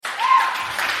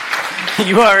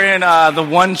You are in the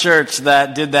one church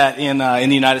that did that in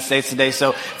the United States today,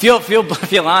 so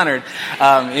feel honored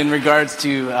in regards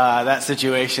to that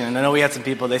situation. And I know we had some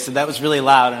people, they said that was really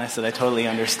loud, and I said I totally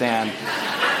understand.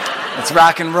 It's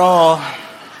rock and roll.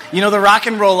 You know, the rock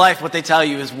and roll life, what they tell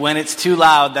you is when it's too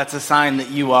loud, that's a sign that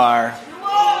you are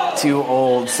too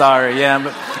old. Sorry, yeah,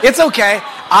 but it's okay.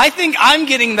 I think I'm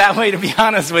getting that way, to be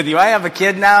honest with you. I have a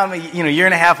kid now, I'm a year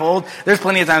and a half old. There's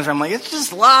plenty of times where I'm like, it's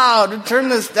just loud, turn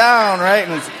this down, right?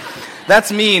 And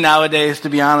that's me nowadays, to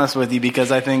be honest with you,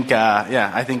 because I think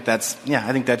that's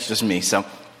just me. So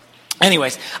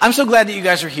anyways, I'm so glad that you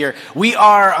guys are here. We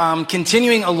are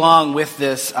continuing along with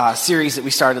this series that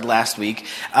we started last week.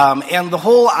 And the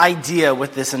whole idea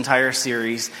with this entire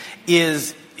series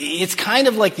is, it's kind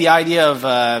of like the idea of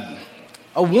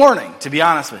a warning, to be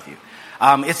honest with you.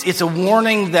 It's a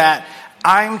warning that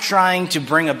I'm trying to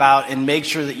bring about and make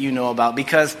sure that you know about,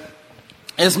 because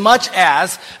as much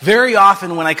as very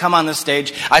often when I come on this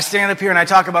stage, I stand up here and I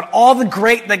talk about all the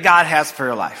great that God has for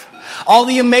your life, all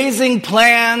the amazing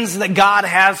plans that God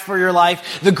has for your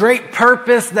life, the great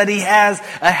purpose that He has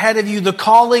ahead of you, the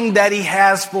calling that He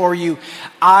has for you,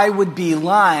 I would be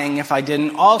lying if I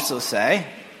didn't also say,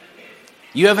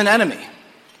 you have an enemy.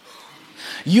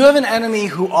 You have an enemy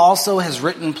who also has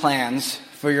written plans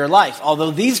for your life.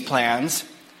 Although these plans,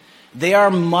 they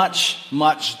are much,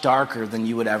 much darker than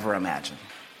you would ever imagine.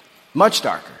 Much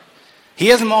darker. He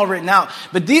has them all written out.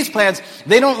 But these plans,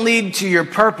 they don't lead to your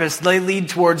purpose. They lead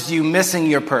towards you missing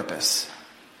your purpose.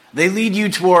 They lead you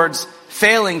towards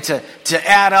failing to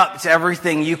add up to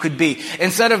everything you could be.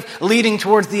 Instead of leading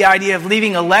towards the idea of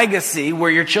leaving a legacy where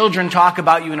your children talk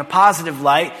about you in a positive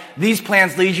light, these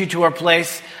plans lead you to a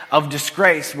place of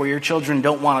disgrace where your children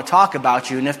don't want to talk about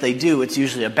you, and if they do, it's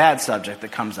usually a bad subject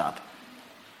that comes up.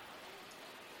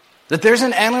 That there's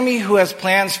an enemy who has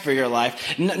plans for your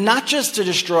life, not just to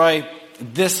destroy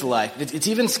this life. It's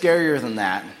even scarier than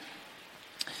that.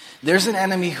 There's an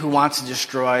enemy who wants to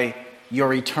destroy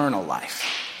your eternal life.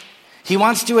 He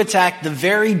wants to attack the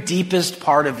very deepest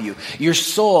part of you, your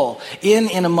soul, in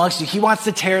and amongst you. He wants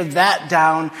to tear that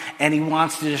down, and he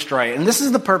wants to destroy it. And this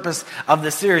is the purpose of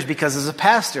this series, because as a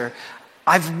pastor,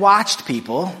 I've watched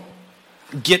people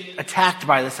get attacked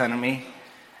by this enemy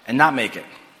and not make it.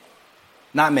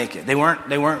 Not make it. They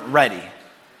weren't ready.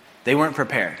 They weren't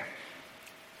prepared.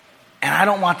 And I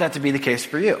don't want that to be the case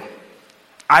for you.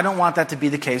 I don't want that to be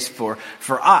the case for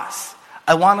us.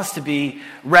 I want us to be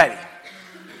ready.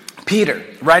 Peter,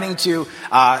 writing to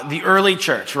the early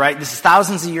church, right? This is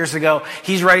thousands of years ago.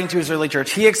 He's writing to his early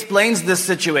church. He explains this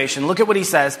situation. Look at what he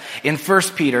says in 1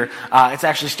 Peter. It's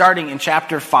actually starting in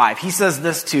chapter 5. He says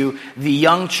this to the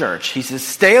young church. He says,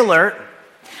 stay alert.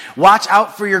 Watch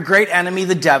out for your great enemy,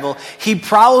 the devil. He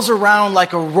prowls around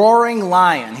like a roaring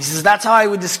lion. He says, that's how I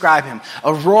would describe him.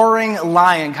 A roaring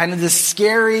lion, kind of this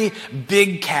scary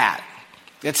big cat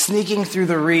that's sneaking through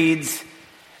the reeds,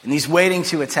 and he's waiting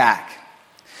to attack.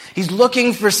 He's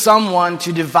looking for someone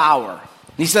to devour.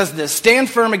 He says this, stand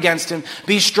firm against him,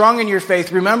 be strong in your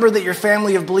faith, remember that your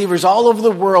family of believers all over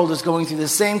the world is going through the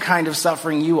same kind of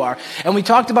suffering you are. And we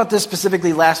talked about this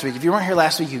specifically last week. If you weren't here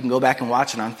last week, you can go back and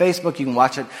watch it on Facebook, you can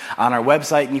watch it on our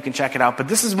website, and you can check it out. But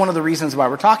this is one of the reasons why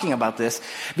we're talking about this,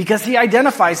 because he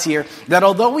identifies here that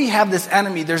although we have this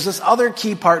enemy, there's this other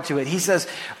key part to it. He says,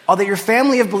 that your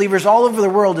family of believers all over the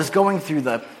world is going through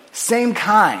the same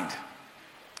kind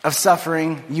of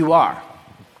suffering you are.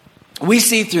 We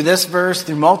see through this verse,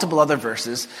 through multiple other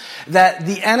verses, that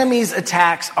the enemy's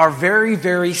attacks are very,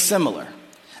 very similar.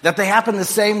 That they happen the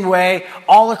same way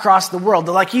all across the world.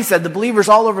 Like he said, the believers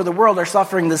all over the world are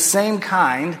suffering the same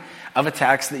kind of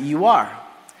attacks that you are.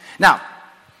 Now,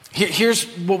 here's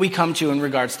what we come to in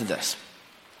regards to this.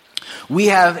 We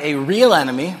have a real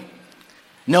enemy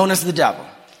known as the devil.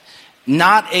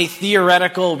 Not a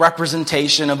theoretical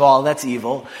representation of all that's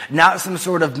evil. Not some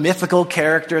sort of mythical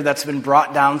character that's been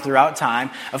brought down throughout time.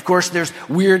 Of course, there's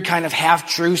weird kind of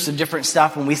half-truths of different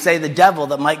stuff when we say the devil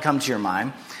that might come to your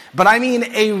mind. But I mean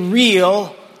a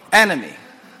real enemy.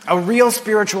 A real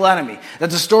spiritual enemy. That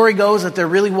the story goes that there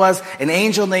really was an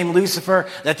angel named Lucifer,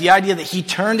 that the idea that he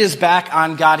turned his back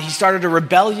on God, he started a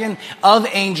rebellion of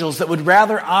angels that would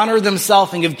rather honor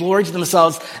themselves and give glory to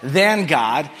themselves than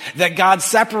God, that God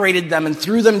separated them and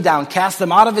threw them down, cast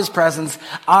them out of his presence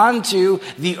onto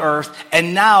the earth,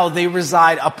 and now they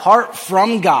reside apart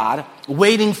from God,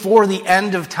 waiting for the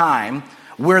end of time,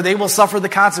 where they will suffer the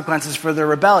consequences for their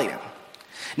rebellion.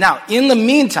 Now, in the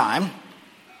meantime,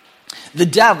 the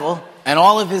devil and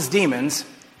all of his demons,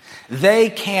 they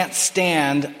can't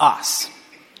stand us.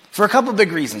 For a couple of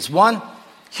big reasons. One,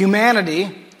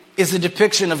 humanity is a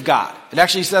depiction of God. It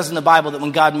actually says in the Bible that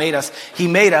when God made us, he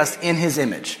made us in his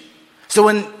image. So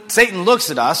when Satan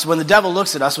looks at us, when the devil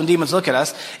looks at us, when demons look at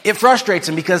us, it frustrates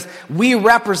him because we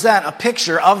represent a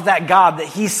picture of that God that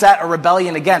he set a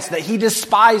rebellion against, that he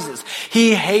despises.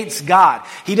 He hates God.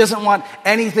 He doesn't want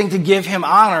anything to give him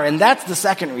honor. And that's the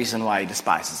second reason why he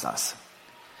despises us.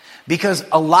 Because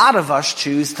a lot of us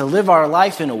choose to live our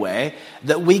life in a way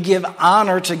that we give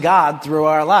honor to God through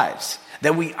our lives.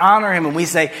 That we honor him and we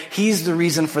say, he's the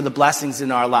reason for the blessings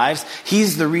in our lives.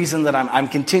 He's the reason that I'm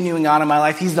continuing on in my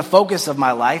life. He's the focus of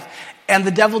my life. And the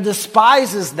devil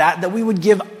despises that we would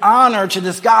give honor to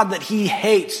this God that he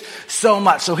hates so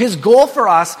much. So his goal for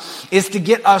us is to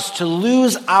get us to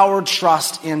lose our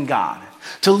trust in God.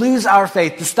 To lose our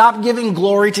faith, to stop giving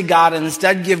glory to God and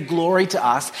instead give glory to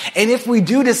us. And if we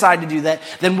do decide to do that,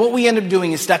 then what we end up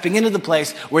doing is stepping into the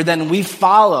place where then we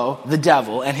follow the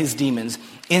devil and his demons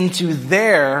into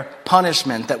their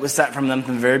punishment that was set from them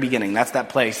from the very beginning. That's that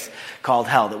place called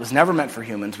hell that was never meant for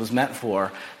humans, was meant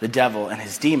for the devil and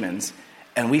his demons,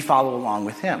 and we follow along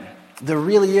with him. There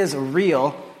really is a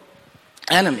real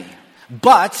enemy.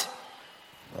 But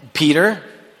Peter,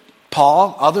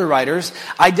 Paul, other writers,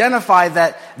 identify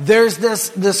that there's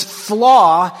this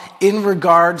flaw in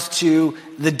regards to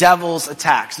the devil's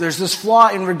attacks. There's this flaw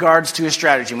in regards to his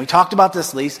strategy. And we talked about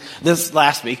this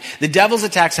last week. The devil's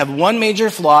attacks have one major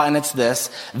flaw, and it's this.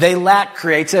 They lack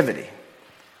creativity.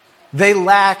 They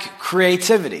lack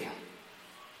creativity.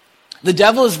 The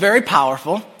devil is very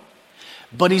powerful,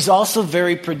 but he's also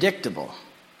very predictable.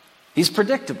 He's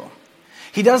predictable.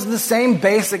 He does the same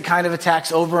basic kind of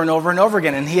attacks over and over and over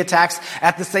again. And he attacks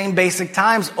at the same basic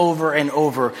times over and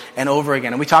over and over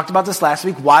again. And we talked about this last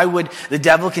week. Why would the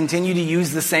devil continue to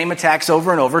use the same attacks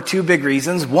over and over? Two big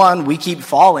reasons. One, we keep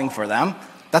falling for them.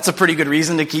 That's a pretty good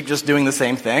reason to keep just doing the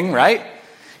same thing, right?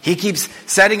 He keeps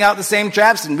setting out the same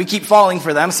traps and we keep falling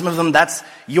for them. Some of them, that's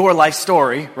your life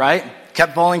story, right?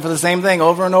 Kept falling for the same thing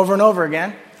over and over and over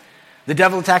again. The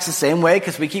devil attacks the same way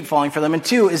because we keep falling for them. And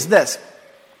two is this.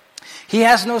 He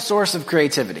has no source of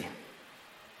creativity.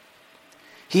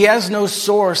 He has no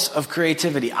source of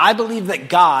creativity. I believe that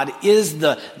God is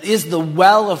the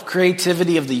well of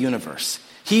creativity of the universe.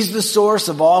 He's the source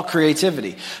of all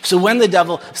creativity. So when the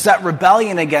devil set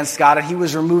rebellion against God and he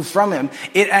was removed from him,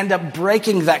 it ended up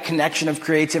breaking that connection of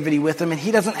creativity with him, and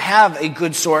he doesn't have a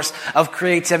good source of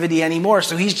creativity anymore.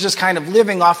 So he's just kind of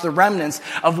living off the remnants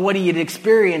of what he had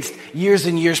experienced years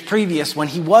and years previous when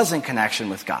he was in connection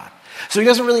with God. So he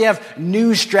doesn't really have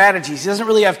new strategies. He doesn't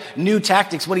really have new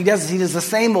tactics. What he does is he does the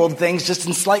same old things just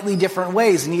in slightly different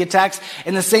ways. And he attacks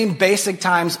in the same basic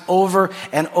times over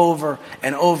and over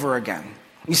and over again.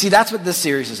 You see, that's what this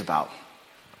series is about.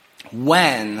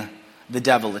 When the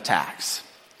devil attacks.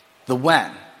 The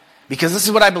when. Because this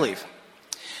is what I believe.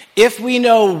 If we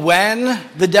know when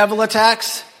the devil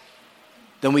attacks,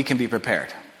 then we can be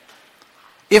prepared.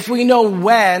 If we know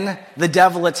when the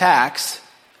devil attacks,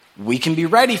 we can be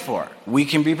ready for it. We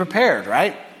can be prepared,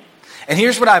 right? And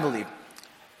here's what I believe.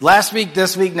 Last week,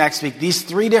 this week, next week, these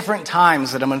three different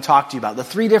times that I'm going to talk to you about, the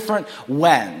three different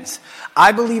whens.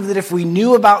 I believe that if we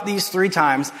knew about these three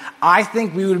times, I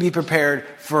think we would be prepared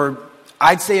for,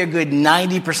 I'd say, a good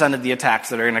 90% of the attacks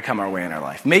that are going to come our way in our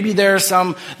life. Maybe there are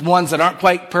some ones that aren't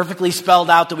quite perfectly spelled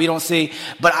out that we don't see,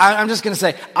 but I'm just going to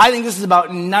say, I think this is about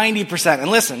 90%.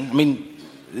 And listen, I mean,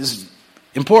 this is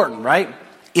important, right?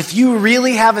 If you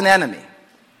really have an enemy,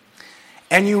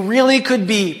 and you really could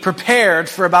be prepared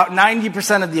for about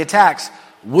 90% of the attacks,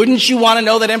 wouldn't you want to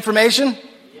know that information?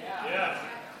 Yeah.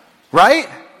 Right?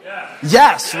 Yeah.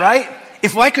 Yes, right?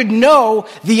 If I could know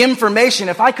the information,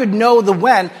 if I could know the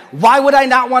when, why would I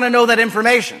not want to know that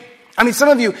information? I mean, some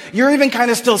of you, you're even kind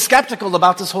of still skeptical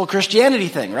about this whole Christianity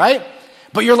thing, right?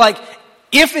 But you're like,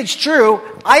 if it's true,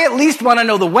 I at least want to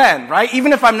know the when, right?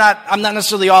 Even if I'm not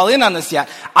necessarily all in on this yet,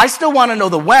 I still want to know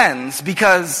the whens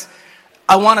because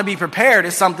I want to be prepared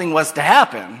if something was to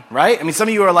happen, right? I mean, some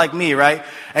of you are like me, right?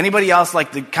 Anybody else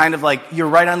like the kind of like, you're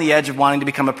right on the edge of wanting to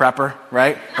become a prepper,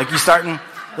 right? Like you starting,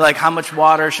 like how much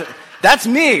water should, that's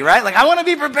me, right? Like I want to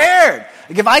be prepared.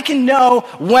 Like if I can know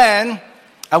when,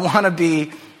 I want to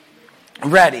be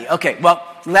ready. Okay, well,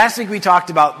 last week we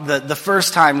talked about the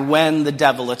first time when the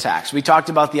devil attacks. We talked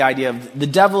about the idea of the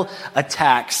devil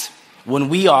attacks when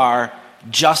we are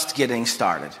just getting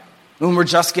started. when we're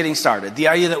just getting started. The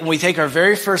idea that when we take our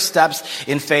very first steps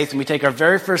in faith and we take our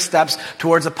very first steps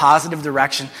towards a positive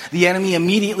direction, the enemy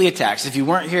immediately attacks. If you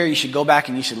weren't here, you should go back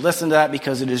and you should listen to that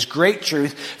because it is great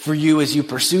truth for you as you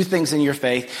pursue things in your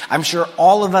faith. I'm sure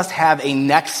all of us have a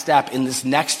next step in this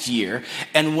next year.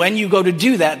 And when you go to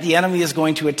do that, the enemy is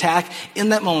going to attack in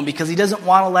that moment because he doesn't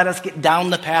want to let us get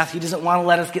down the path. He doesn't want to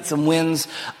let us get some wins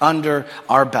under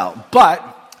our belt.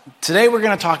 But today we're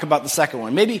going to talk about the second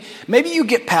one. Maybe you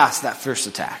get past that first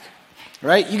attack,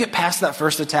 right? You get past that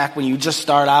first attack when you just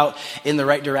start out in the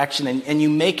right direction and you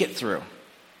make it through.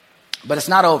 But it's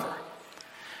not over,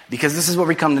 because this is where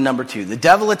we come to number 2. The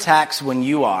devil attacks when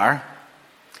you are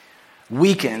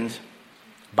weakened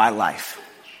by life.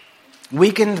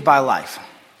 Weakened by life.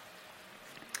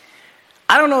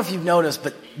 I don't know if you've noticed,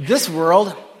 but this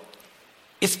world,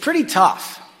 it's pretty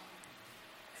tough.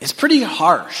 It's pretty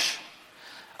harsh.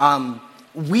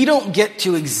 We don't get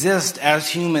to exist as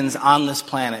humans on this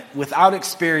planet without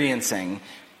experiencing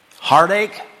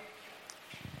heartache,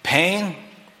 pain,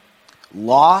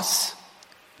 loss,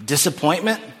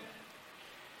 disappointment.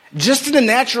 Just in the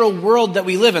natural world that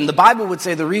we live in, the Bible would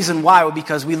say the reason why was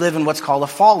because we live in what's called a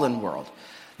fallen world.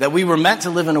 That we were meant to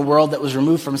live in a world that was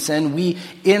removed from sin. We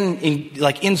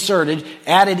inserted,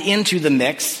 added into the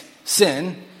mix,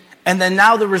 sin. And then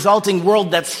now the resulting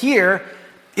world that's here,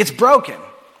 it's broken.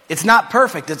 It's not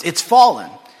perfect. It's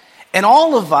fallen. And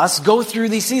all of us go through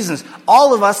these seasons.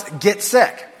 All of us get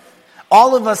sick.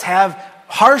 All of us have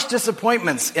harsh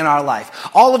disappointments in our life.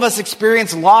 All of us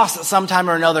experience loss at some time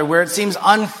or another where it seems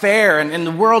unfair and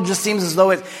the world just seems as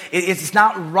though it's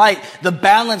not right. The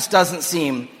balance doesn't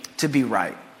seem to be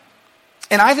right.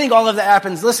 And I think all of that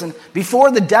happens, listen,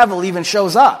 before the devil even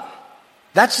shows up.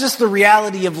 That's just the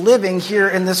reality of living here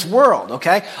in this world,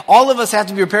 okay? All of us have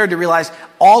to be prepared to realize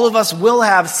all of us will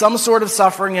have some sort of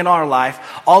suffering in our life.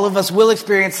 All of us will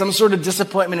experience some sort of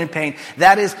disappointment and pain.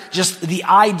 That is just the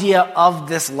idea of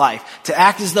this life. To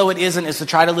act as though it isn't is to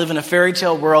try to live in a fairy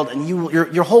tale world, and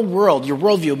your whole world, your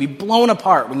worldview will be blown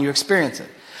apart when you experience it.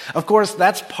 Of course,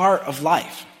 that's part of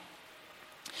life.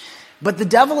 But the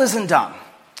devil isn't dumb.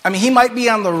 I mean, he might be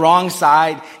on the wrong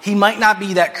side. He might not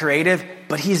be that creative,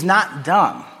 but he's not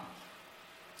dumb.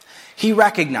 He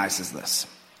recognizes this.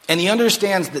 And he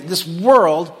understands that this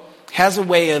world has a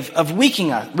way of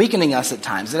weakening us at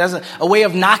times. It has a way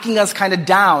of knocking us kind of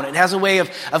down. It has a way of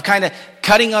kind of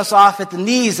cutting us off at the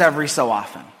knees every so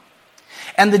often.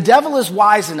 And the devil is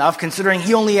wise enough, considering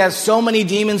he only has so many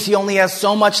demons, he only has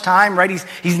so much time, right?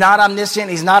 He's not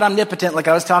omniscient, he's not omnipotent, like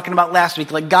I was talking about last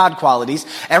week, like God qualities.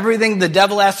 Everything the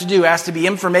devil has to do has to be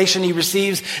information he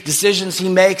receives, decisions he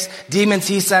makes, demons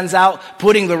he sends out,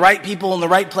 putting the right people in the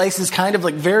right places, kind of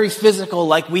like very physical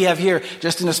like we have here,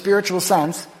 just in a spiritual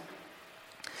sense.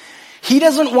 He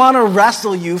doesn't want to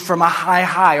wrestle you from a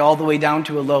high all the way down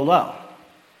to a low.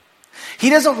 He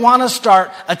doesn't want to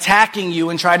start attacking you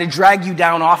and try to drag you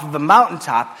down off of a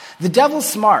mountaintop. The devil's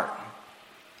smart.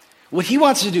 What he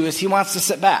wants to do is he wants to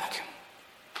sit back.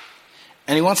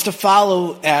 And he wants to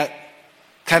follow at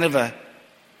kind of a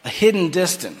hidden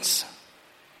distance.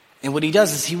 And what he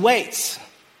does is he waits.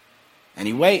 And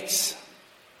he waits.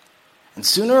 And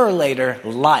sooner or later,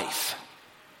 life,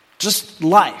 just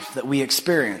life that we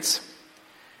experience,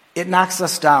 it knocks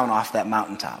us down off that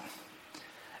mountaintop.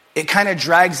 It kind of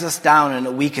drags us down and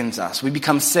it weakens us. We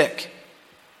become sick.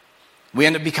 We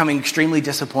end up becoming extremely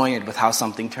disappointed with how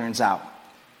something turns out.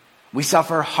 We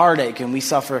suffer heartache and we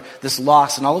suffer this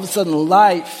loss, and all of a sudden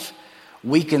life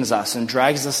weakens us and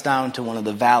drags us down to one of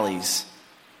the valleys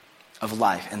of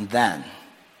life. And then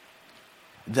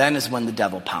is when the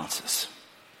devil pounces.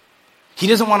 He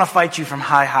doesn't want to fight you from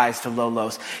high highs to low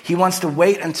lows. He wants to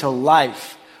wait until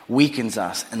life weakens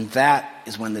us, and that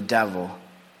is when the devil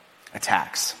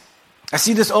attacks. I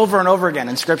see this over and over again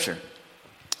in Scripture.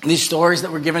 These stories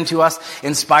that were given to us,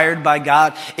 inspired by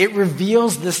God, it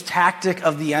reveals this tactic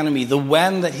of the enemy, the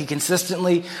when that he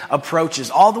consistently approaches,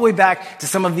 all the way back to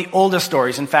some of the oldest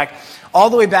stories. In fact, all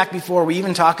the way back before we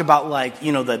even talk about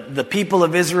the people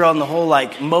of Israel and the whole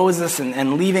Moses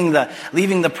and leaving the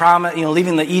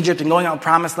Egypt and going out in the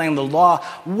promised land, the law,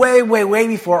 way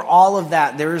before all of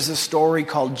that, there is a story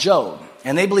called Job.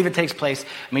 And they believe it takes place,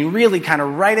 really kind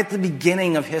of right at the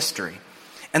beginning of history.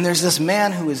 And there's this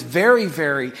man who is very,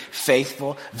 very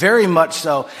faithful, very much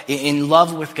so in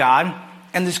love with God.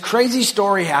 And this crazy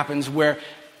story happens where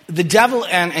the devil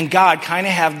and God kind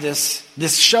of have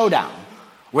this showdown,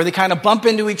 where they kind of bump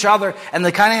into each other and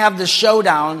they kind of have this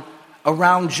showdown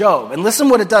around Job. And listen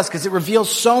what it does, because it reveals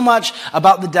so much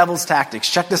about the devil's tactics.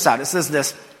 Check this out. It says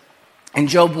this in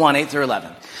Job 1, 8 through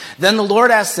 11. Then the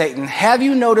Lord asked Satan, "Have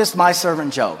you noticed my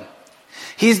servant Job?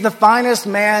 He's the finest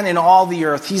man in all the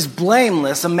earth. He's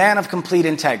blameless, a man of complete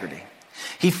integrity.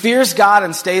 He fears God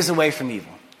and stays away from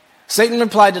evil. Satan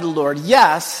replied to the Lord,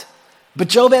 yes, but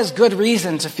Job has good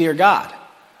reason to fear God.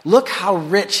 Look how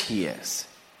rich he is.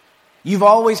 You've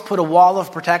always put a wall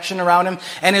of protection around him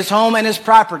and his home and his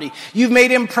property. You've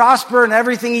made him prosper in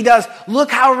everything he does.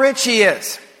 Look how rich he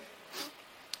is.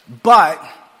 But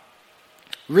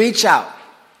reach out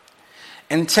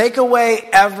and take away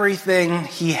everything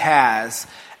he has,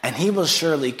 and he will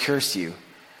surely curse you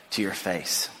to your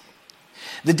face.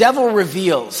 The devil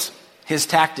reveals his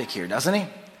tactic here, doesn't he?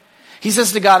 He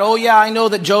says to God, oh yeah, I know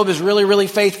that Job is really, really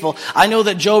faithful. I know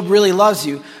that Job really loves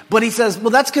you. But he says, well,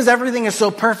 that's because everything is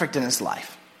so perfect in his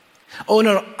life. Oh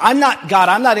no, I'm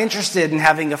not interested in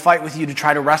having a fight with you to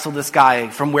try to wrestle this guy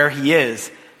from where he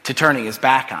is to turning his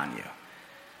back on you.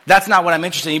 That's not what I'm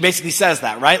interested in. He basically says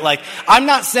that, right? Like, I'm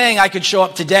not saying I could show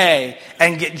up today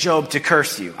and get Job to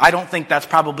curse you. I don't think that's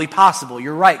probably possible.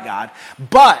 You're right, God.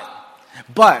 But,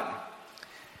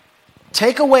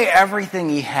 take away everything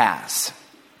he has.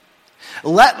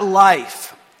 Let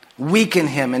life weaken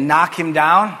him and knock him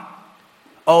down.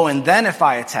 Oh, and then if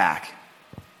I attack,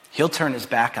 he'll turn his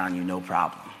back on you, no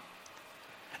problem.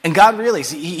 And God really,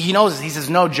 he knows this. He says,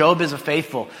 no, Job is a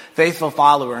faithful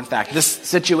follower. In fact, this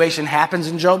situation happens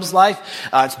in Job's life.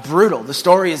 It's brutal. The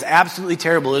story is absolutely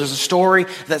terrible. It is a story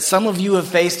that some of you have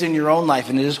faced in your own life,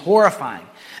 and it is horrifying.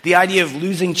 The idea of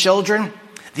losing children,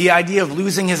 the idea of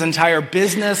losing his entire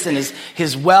business and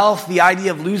his wealth, the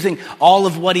idea of losing all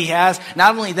of what he has.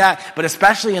 Not only that, but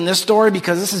especially in this story,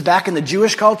 because this is back in the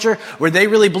Jewish culture where they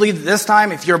really believe that this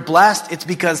time if you're blessed, it's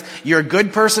because you're a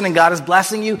good person and God is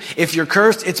blessing you. If you're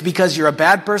cursed, it's because you're a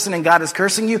bad person and God is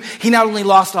cursing you. He not only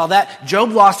lost all that,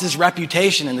 Job lost his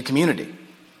reputation in the community.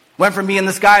 Went from being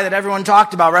this guy that everyone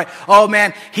talked about, right? Oh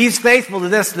man, he's faithful to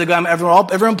this, to the guy.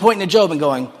 Everyone pointing to Job and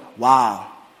going, wow.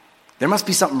 There must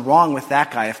be something wrong with that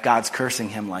guy if God's cursing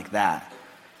him like that.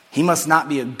 He must not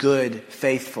be a good,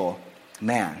 faithful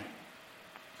man.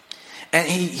 And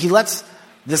he lets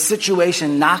the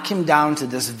situation knock him down to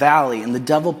this valley, and the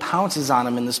devil pounces on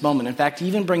him in this moment. In fact, he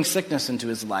even brings sickness into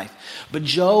his life. But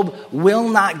Job will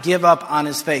not give up on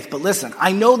his faith. But listen,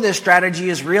 I know this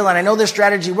strategy is real, and I know this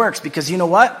strategy works, because you know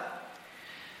what?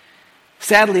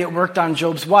 Sadly, it worked on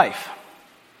Job's wife.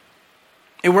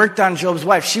 It worked on Job's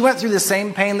wife. She went through the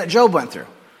same pain that Job went through.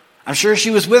 I'm sure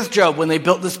she was with Job when they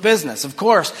built this business. Of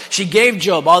course, she gave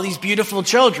Job all these beautiful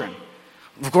children.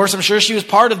 Of course, I'm sure she was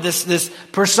part of this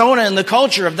persona in the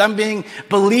culture of them being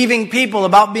believing people,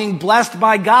 about being blessed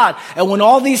by God. And when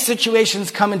all these situations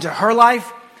come into her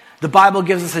life, the Bible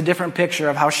gives us a different picture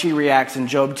of how she reacts in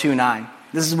Job 2:9.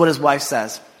 This is what his wife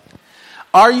says.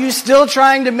 Are you still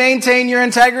trying to maintain your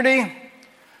integrity?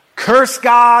 Curse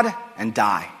God and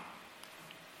die.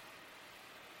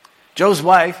 Job's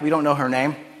wife, we don't know her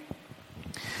name,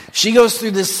 she goes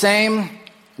through the same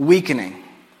weakening.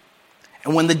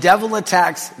 And when the devil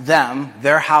attacks them,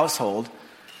 their household,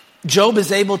 Job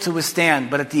is able to withstand.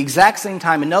 But at the exact same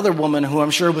time, another woman who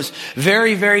I'm sure was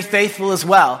very, very faithful as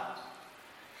well,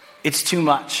 it's too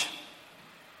much.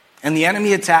 And the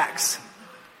enemy attacks.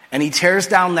 And he tears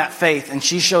down that faith. And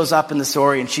she shows up in the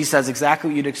story and she says exactly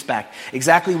what you'd expect.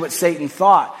 Exactly what Satan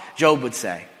thought Job would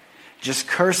say. Just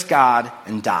curse God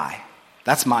and die.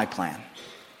 That's my plan.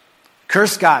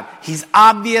 Curse God. He's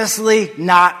obviously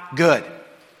not good.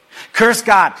 Curse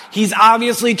God. He's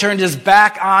obviously turned his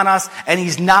back on us and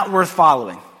he's not worth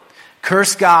following.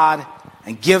 Curse God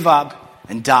and give up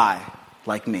and die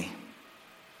like me.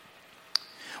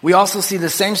 We also see the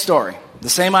same story, the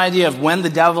same idea of when the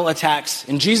devil attacks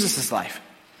in Jesus' life.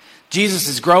 Jesus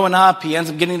is growing up. He ends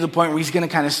up getting to the point where he's going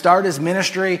to kind of start his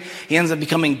ministry. He ends up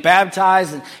becoming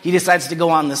baptized, and he decides to go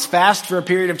on this fast for a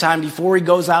period of time before he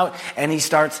goes out, and he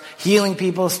starts healing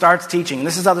people, starts teaching. And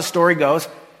this is how the story goes.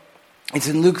 It's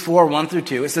in Luke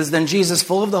 4:1-2. It says, Then Jesus,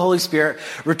 full of the Holy Spirit,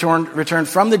 returned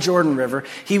from the Jordan River.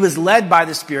 He was led by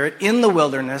the Spirit in the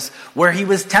wilderness, where he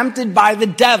was tempted by the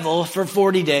devil for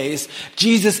 40 days.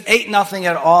 Jesus ate nothing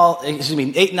all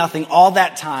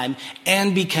that time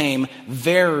and became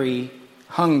very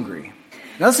hungry.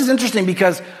 Now this is interesting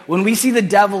because when we see the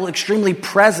devil extremely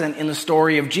present in the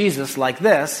story of Jesus like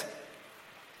this,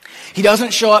 he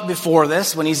doesn't show up before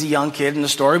this when he's a young kid in the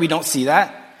story. We don't see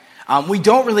that. We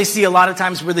don't really see a lot of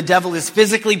times where the devil is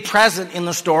physically present in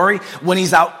the story when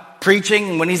he's out preaching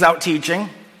and when he's out teaching.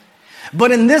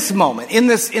 But in this moment, in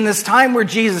this time where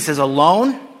Jesus is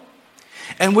alone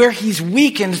and where he's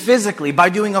weakened physically by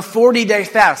doing a 40-day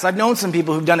fast. I've known some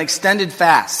people who've done extended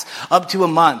fasts up to a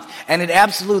month, and it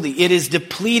is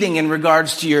depleting in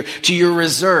regards to your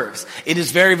reserves. It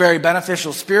is very, very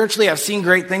beneficial spiritually. I've seen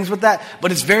great things with that,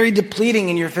 but it's very depleting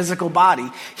in your physical body.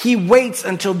 He waits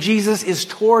until Jesus is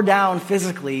tore down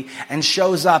physically and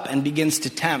shows up and begins to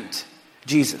tempt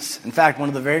Jesus. In fact, one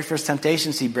of the very first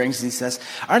temptations he brings, he says,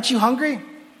 "Aren't you hungry?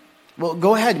 Well,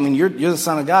 go ahead. I mean, you're the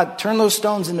Son of God. Turn those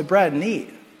stones into bread and eat."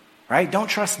 Right? Don't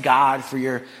trust God for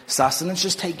your sustenance.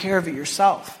 Just take care of it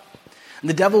yourself. And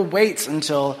the devil waits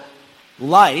until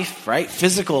life, right,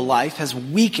 physical life, has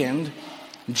weakened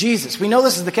Jesus. We know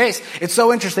this is the case. It's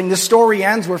so interesting. This story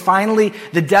ends where finally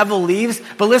the devil leaves.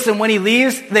 But listen, when he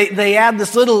leaves, they add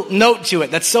this little note to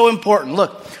it that's so important.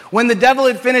 Look, when the devil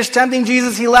had finished tempting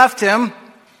Jesus, he left him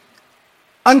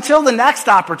until the next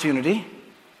opportunity.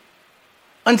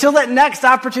 Until that next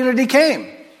opportunity came.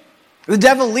 The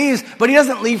devil leaves, but he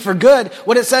doesn't leave for good.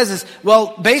 What it says is,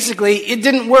 well, basically, it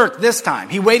didn't work this time.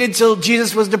 He waited till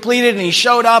Jesus was depleted, and he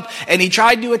showed up, and he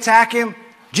tried to attack him.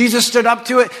 Jesus stood up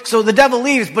to it. So the devil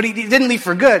leaves, but he didn't leave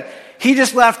for good. He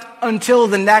just left until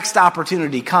the next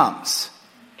opportunity comes.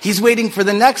 He's waiting for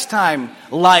the next time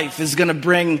life is going to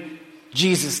bring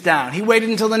Jesus down. He waited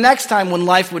until the next time when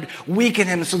life would weaken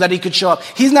him so that he could show up.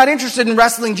 He's not interested in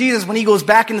wrestling Jesus when he goes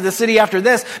back into the city after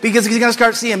this, because he's going to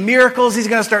start seeing miracles. He's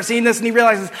going to start seeing this, and he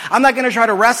realizes, I'm not going to try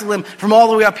to wrestle him from all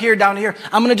the way up here down here.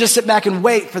 I'm going to just sit back and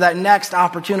wait for that next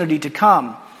opportunity to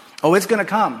come. Oh, it's going to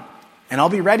come, and I'll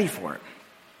be ready for it.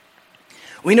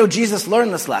 We know Jesus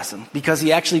learned this lesson because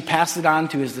he actually passed it on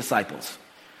to his disciples.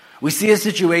 We see a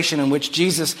situation in which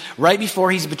Jesus, right before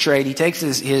he's betrayed, he takes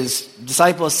his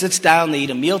disciples, sits down, they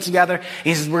eat a meal together.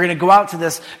 He says, we're going to go out to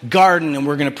this garden and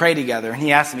we're going to pray together. And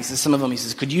he asks them, he says, some of them, he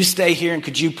says, could you stay here and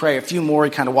could you pray? A few more, he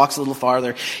kind of walks a little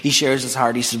farther. He shares his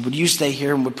heart. He says, would you stay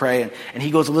here and would pray? And he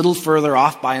goes a little further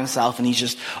off by himself, and he's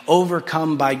just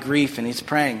overcome by grief, and he's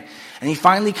praying. And he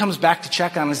finally comes back to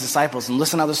check on his disciples. And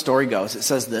listen how the story goes. It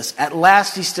says this: at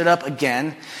last he stood up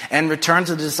again and returned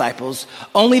to the disciples,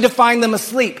 only to find them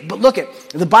asleep. But look,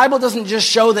 the Bible doesn't just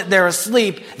show that they're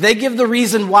asleep. They give the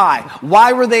reason why.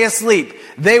 Why were they asleep?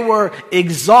 They were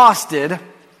exhausted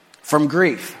from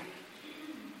grief.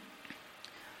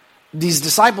 These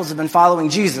disciples have been following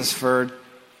Jesus for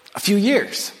a few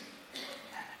years.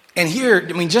 And here,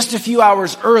 I mean, just a few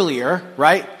hours earlier,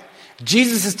 right,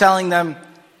 Jesus is telling them,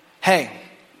 hey,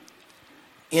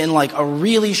 in like a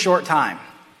really short time,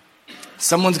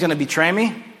 someone's going to betray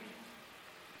me.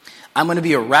 I'm going to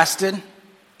be arrested.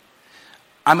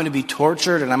 I'm going to be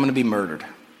tortured, and I'm going to be murdered.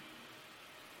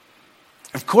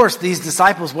 Of course, these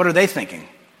disciples, what are they thinking?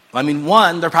 Well, I mean,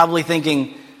 one, they're probably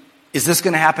thinking, is this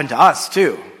going to happen to us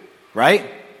too? Right?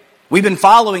 We've been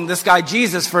following this guy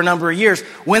Jesus for a number of years.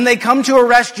 When they come to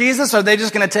arrest Jesus, are they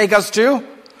just going to take us too?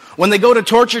 When they go to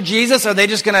torture Jesus, are they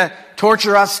just going to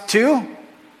torture us too?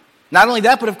 Not only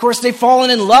that, but of course they've fallen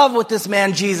in love with this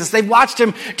man Jesus. They've watched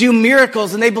him do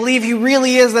miracles, and they believe he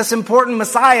really is this important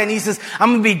Messiah. And he says, I'm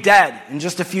going to be dead in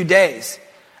just a few days.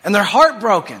 And they're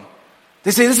heartbroken.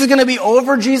 They say, this is going to be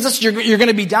over, Jesus. You're going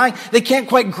to be dying. They can't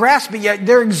quite grasp it yet.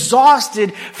 They're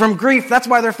exhausted from grief. That's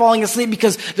why they're falling asleep,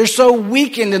 because they're so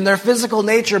weakened in their physical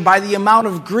nature by the amount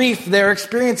of grief they're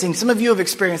experiencing. Some of you have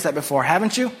experienced that before,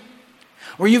 haven't you?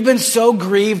 Where you've been so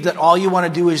grieved that all you want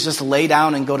to do is just lay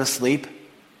down and go to sleep.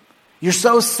 You're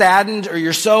so saddened, or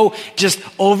you're so just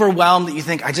overwhelmed that you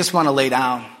think, I just want to lay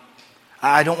down.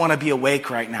 I don't want to be awake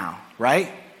right now,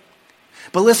 right?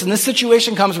 But listen, this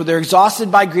situation comes where they're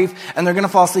exhausted by grief and they're going to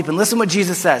fall asleep. And listen what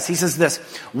Jesus says. He says this: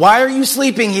 why are you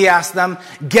sleeping? He asked them.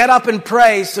 Get up and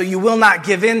pray so you will not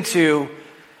give in to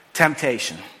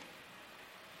temptation.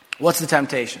 What's the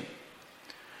temptation?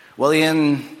 Well,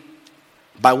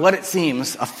 by what it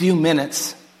seems, a few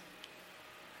minutes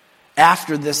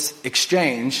after this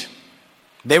exchange,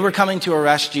 they were coming to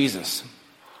arrest Jesus.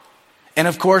 And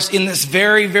of course, in this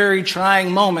very, very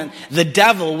trying moment, the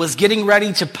devil was getting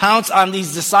ready to pounce on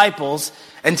these disciples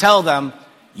and tell them,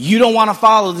 you don't want to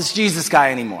follow this Jesus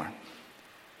guy anymore.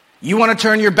 You want to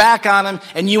turn your back on him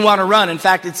and you want to run. In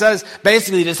fact, it says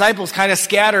basically the disciples kind of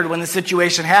scattered when the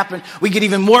situation happened. We get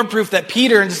even more proof that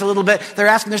Peter, in just a little bit, they're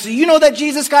asking, you know that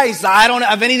Jesus guy? He says, I don't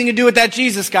have anything to do with that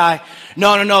Jesus guy.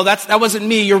 No, that wasn't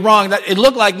me. You're wrong. It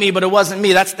looked like me, but it wasn't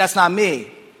me. That's not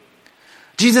me.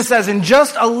 Jesus says, in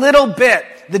just a little bit,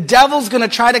 the devil's going to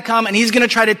try to come and he's going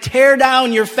to try to tear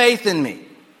down your faith in me.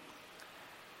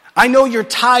 I know you're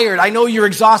tired. I know you're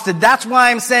exhausted. That's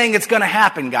why I'm saying it's going to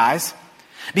happen, guys.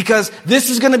 Because this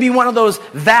is going to be one of those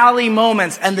valley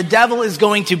moments, and the devil is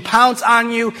going to pounce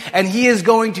on you, and he is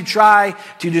going to try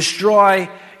to destroy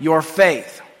your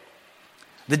faith.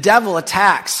 The devil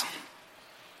attacks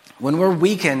when we're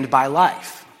weakened by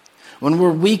life. When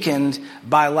we're weakened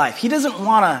by life. He doesn't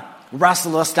want to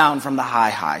wrestle us down from the high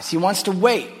highs. He wants to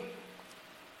wait.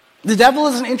 The devil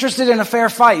isn't interested in a fair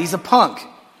fight. He's a punk.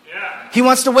 Yeah. He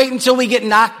wants to wait until we get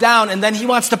knocked down, and then he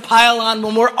wants to pile on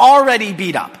when we're already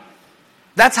beat up.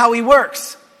 That's how he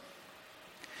works.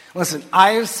 Listen,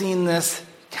 I have seen this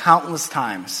countless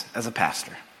times as a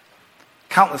pastor.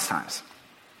 Countless times.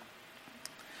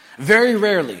 Very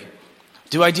rarely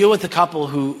do I deal with a couple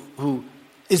who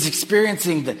is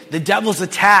experiencing the devil's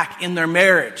attack in their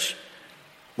marriage.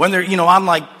 When they're, on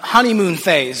like honeymoon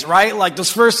phase, right? Like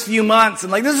those first few months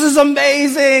and like, this is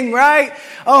amazing, right?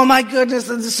 Oh my goodness,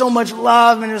 there's so much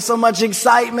love and there's so much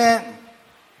excitement.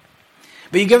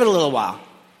 But you give it a little while.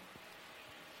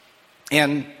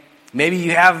 And maybe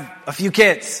you have a few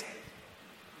kids.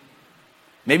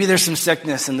 Maybe there's some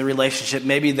sickness in the relationship.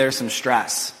 Maybe there's some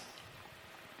stress.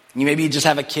 Maybe you just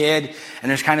have a kid, and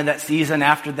there's kind of that season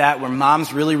after that where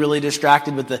mom's really, really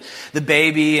distracted with the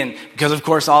baby, and because, of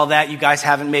course, all that, you guys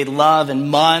haven't made love in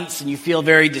months, and you feel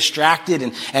very distracted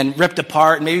and ripped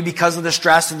apart. And maybe because of the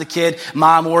stress of the kid,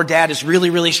 mom or dad is really,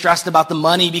 really stressed about the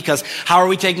money because how are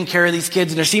we taking care of these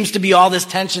kids? And there seems to be all this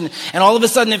tension, and all of a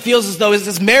sudden it feels as though, is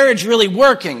this marriage really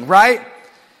working, right?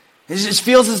 It just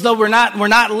feels as though we're not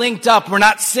linked up, we're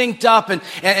not synced up,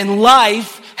 and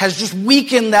life has just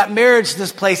weakened that marriage to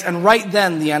this place, and right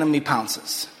then the enemy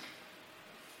pounces.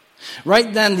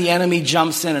 Right then the enemy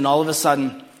jumps in, and all of a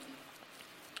sudden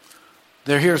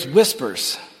there hears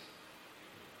whispers.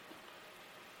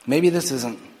 Maybe this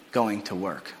isn't going to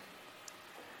work.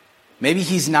 Maybe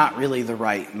he's not really the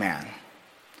right man.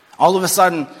 All of a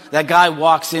sudden that guy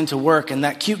walks into work, and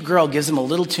that cute girl gives him a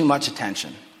little too much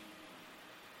attention.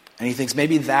 And he thinks,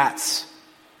 maybe that's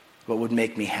what would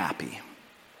make me happy.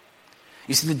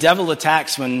 You see, the devil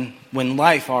attacks when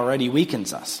life already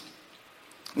weakens us.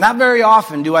 Not very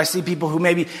often do I see people who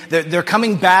maybe they're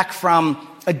coming back from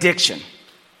addiction.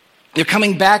 They're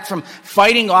coming back from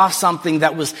fighting off something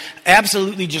that was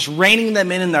absolutely just reining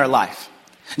them in their life.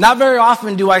 Not very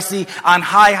often do I see on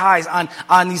high highs,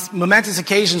 on these momentous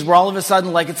occasions where all of a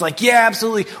sudden, it's like, yeah,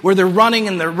 absolutely, where they're running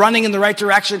in the right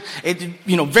direction.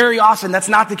 Very often that's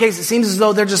not the case. It seems as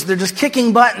though they're just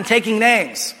kicking butt and taking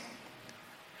names.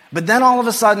 But then all of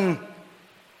a sudden,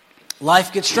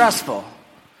 life gets stressful.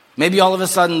 Maybe all of a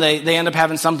sudden they end up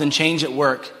having something change at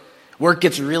work. Work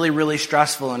gets really, really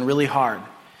stressful and really hard.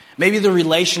 Maybe the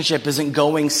relationship isn't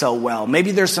going so well.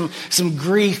 Maybe there's some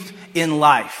grief in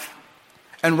life.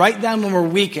 And right then when we're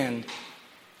weakened,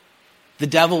 the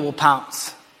devil will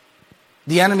pounce.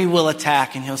 The enemy will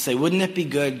attack, and he'll say, wouldn't it be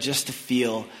good just to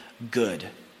feel good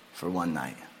for one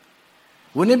night?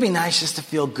 Wouldn't it be nice just to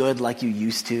feel good like you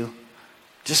used to?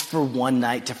 Just for one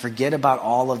night, to forget about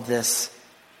all of this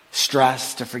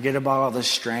stress, to forget about all this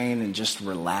strain and just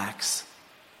relax.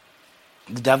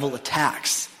 The devil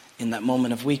attacks in that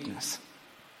moment of weakness.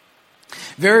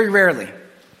 Very rarely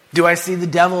do I see the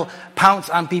devil pounce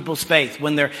on people's faith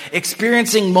when they're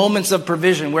experiencing moments of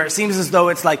provision where it seems as though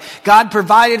it's like God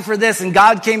provided for this and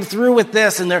God came through with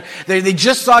this, and they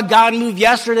just saw God move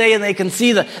yesterday and they can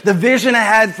see the vision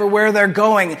ahead for where they're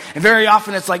going. And very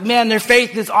often it's like, man, their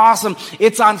faith is awesome.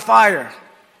 It's on fire.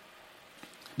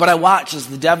 But I watch as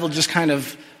the devil just kind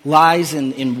of lies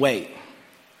in wait.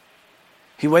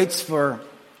 He waits for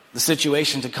the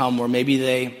situation to come where maybe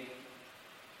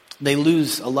they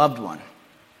lose a loved one.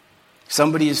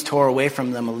 Somebody is tore away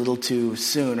from them a little too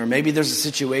soon. Or maybe there's a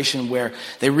situation where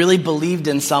they really believed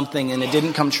in something and it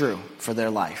didn't come true for their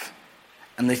life.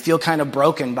 And they feel kind of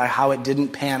broken by how it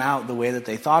didn't pan out the way that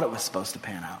they thought it was supposed to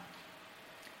pan out.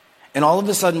 And all of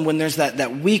a sudden, when there's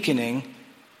that weakening,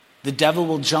 the devil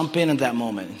will jump in at that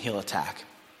moment and he'll attack.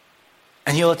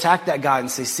 And he'll attack that God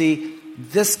and say, see,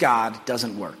 this God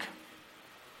doesn't work.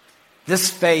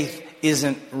 This faith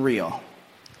isn't real.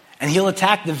 And he'll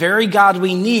attack the very God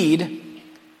we need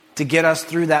to get us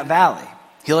through that valley.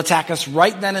 He'll attack us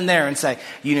right then and there and say,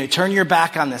 turn your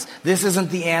back on this. This isn't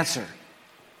the answer.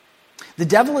 The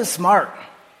devil is smart.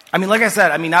 Like I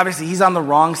said, obviously he's on the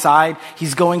wrong side.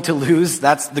 He's going to lose.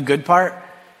 That's the good part.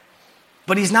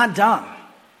 But he's not dumb.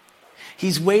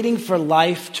 He's waiting for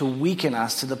life to weaken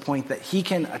us to the point that he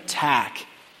can attack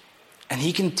and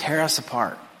he can tear us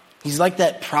apart. He's like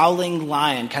that prowling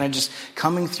lion kind of just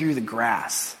coming through the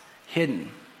grass,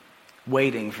 hidden,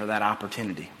 waiting for that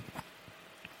opportunity.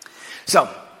 So,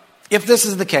 if this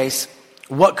is the case,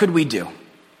 what could we do?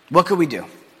 What could we do?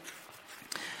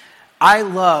 I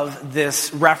love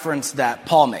this reference that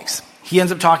Paul makes. he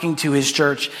ends up talking to his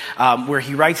church where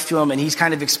he writes to them, and he's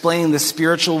kind of explaining the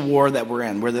spiritual war that we're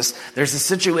in, where there's a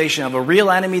situation of a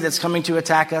real enemy that's coming to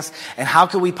attack us, and how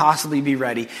could we possibly be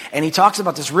ready? And he talks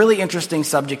about this really interesting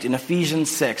subject in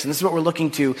Ephesians 6, and this is what we're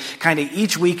looking to kind of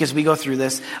each week as we go through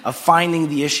this, of finding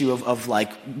the issue of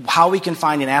like how we can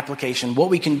find an application, what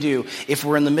we can do if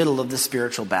we're in the middle of this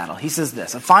spiritual battle. He says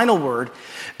this, a final word,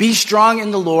 be strong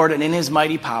in the Lord and in his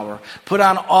mighty power. Put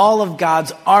on all of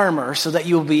God's armor so that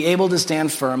you will be able to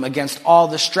stand firm against all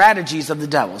the strategies of the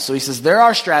devil. So he says there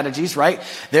are strategies, right?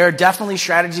 There are definitely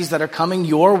strategies that are coming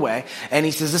your way. And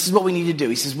he says this is what we need to do.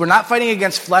 He says we're not fighting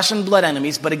against flesh and blood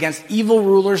enemies, but against evil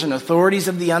rulers and authorities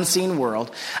of the unseen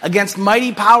world, against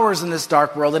mighty powers in this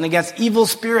dark world, and against evil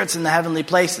spirits in the heavenly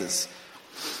places.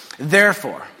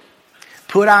 Therefore,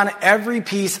 put on every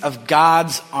piece of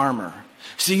God's armor,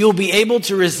 so you'll be able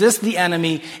to resist the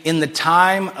enemy in the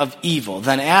time of evil.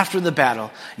 Then after the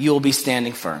battle, you'll be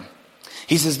standing firm.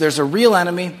 He says there's a real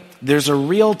enemy, there's a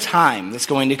real time that's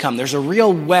going to come. There's a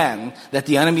real when that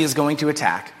the enemy is going to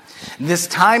attack. This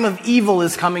time of evil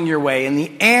is coming your way, and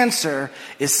the answer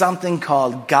is something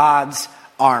called God's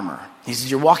armor. He says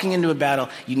you're walking into a battle,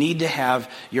 you need to have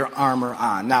your armor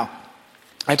on. Now,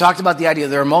 I talked about the idea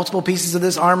there are multiple pieces of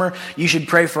this armor. You should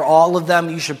pray for all of them.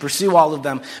 You should pursue all of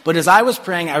them. But as I was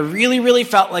praying, I really, really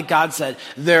felt like God said,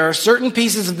 there are certain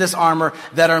pieces of this armor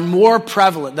that are more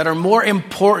prevalent, that are more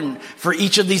important for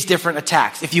each of these different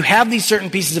attacks. If you have these certain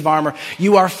pieces of armor,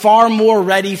 you are far more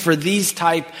ready for these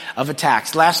type of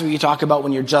attacks. Last week we talked about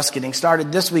when you're just getting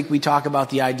started. This week we talk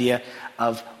about the idea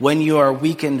of when you are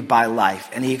weakened by life.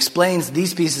 And he explains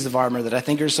these pieces of armor that I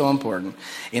think are so important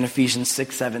in Ephesians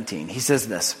 6:17. He says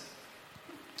this,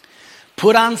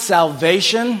 put on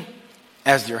salvation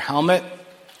as your helmet,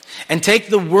 and take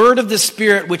the word of the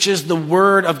Spirit, which is the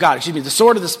word of God. The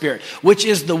sword of the Spirit, which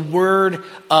is the word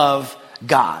of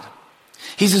God.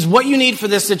 He says what you need for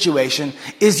this situation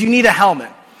is you need a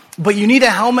helmet, but you need a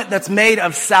helmet that's made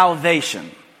of salvation.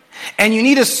 And you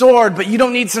need a sword, but you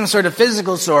don't need some sort of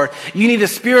physical sword. You need a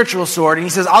spiritual sword. And he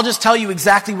says, I'll just tell you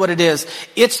exactly what it is.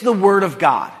 It's the Word of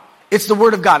God. It's the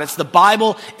Word of God. It's the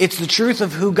Bible. It's the truth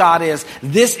of who God is.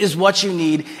 This is what you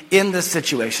need in this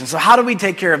situation. So how do we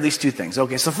take care of these two things?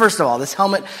 Okay, so first of all, this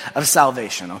helmet of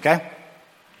salvation, okay?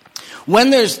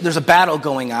 When there's a battle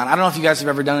going on, I don't know if you guys have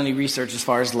ever done any research as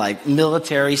far as like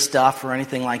military stuff or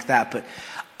anything like that, but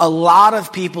a lot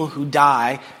of people who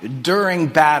die during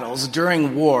battles,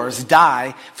 during wars,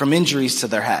 die from injuries to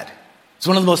their head. It's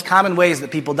one of the most common ways that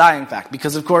people die, in fact,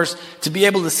 because, of course, to be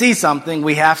able to see something,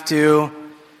 we have to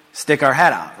stick our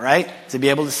head out, right, to be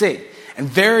able to see. And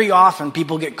very often,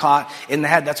 people get caught in the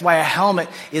head. That's why a helmet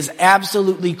is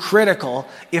absolutely critical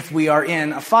if we are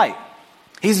in a fight.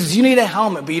 He says, you need a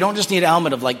helmet, but you don't just need a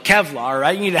helmet of like Kevlar,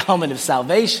 right? You need a helmet of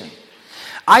salvation.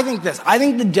 I think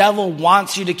the devil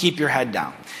wants you to keep your head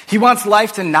down. He wants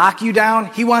life to knock you down.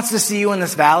 He wants to see you in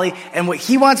this valley. And what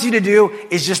he wants you to do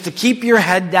is just to keep your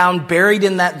head down, buried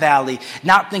in that valley,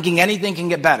 not thinking anything can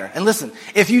get better. And listen,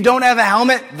 if you don't have a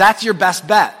helmet, that's your best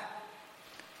bet.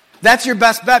 That's your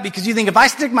best bet because you think if I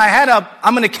stick my head up,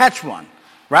 I'm going to catch one,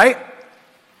 right?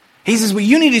 He says what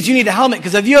you need is you need a helmet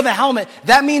because if you have a helmet,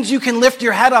 that means you can lift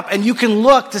your head up and you can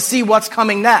look to see what's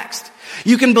coming next.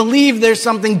 You can believe there's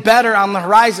something better on the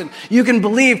horizon. You can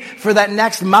believe for that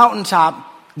next mountaintop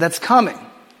that's coming.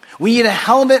 We need a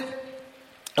helmet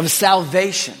of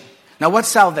salvation. Now, what's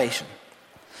salvation?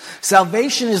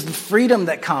 Salvation is the freedom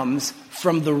that comes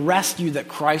from the rescue that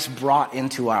Christ brought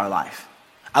into our life.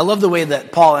 I love the way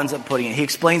that Paul ends up putting it. He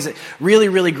explains it really,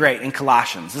 really great in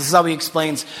Colossians. This is how he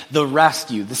explains the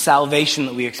rescue, the salvation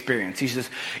that we experience. He says,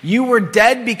 you were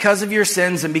dead because of your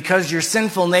sins and because your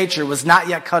sinful nature was not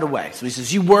yet cut away. So he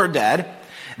says, you were dead.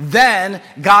 Then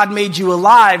God made you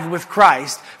alive with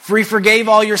Christ, for he forgave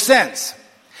all your sins.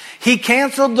 He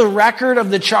canceled the record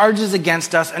of the charges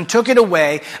against us and took it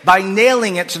away by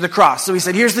nailing it to the cross. So he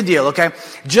said, here's the deal, okay?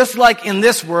 Just like in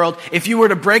this world, if you were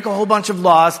to break a whole bunch of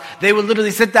laws, they would literally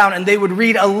sit down and they would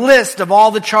read a list of all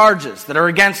the charges that are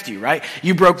against you, right?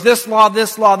 You broke this law,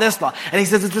 this law, this law. And he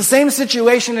says it's the same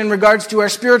situation in regards to our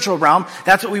spiritual realm.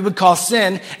 That's what we would call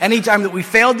sin. Anytime that we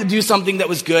failed to do something that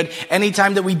was good,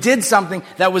 anytime that we did something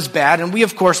that was bad. And we,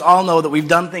 of course, all know that we've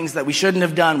done things that we shouldn't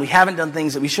have done. We haven't done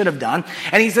things that we should have done.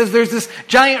 And he says there's this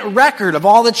giant record of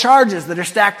all the charges that are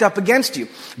stacked up against you.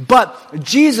 But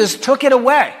Jesus took it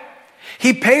away.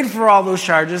 He paid for all those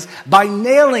charges by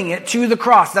nailing it to the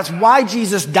cross. That's why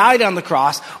Jesus died on the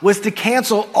cross, was to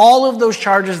cancel all of those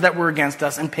charges that were against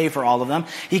us and pay for all of them.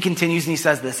 He continues and he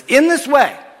says this, in this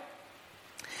way,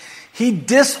 he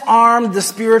disarmed the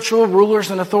spiritual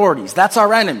rulers and authorities. That's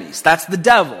our enemies. That's the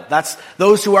devil. That's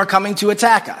those who are coming to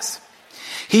attack us.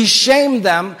 He shamed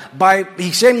them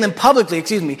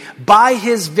publicly, by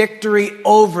his victory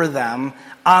over them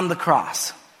on the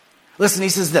cross. Listen, he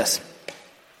says this.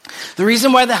 The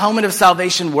reason why the helmet of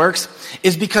salvation works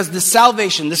is because the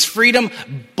salvation, this freedom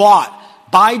bought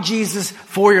by Jesus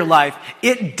for your life,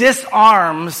 it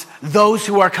disarms those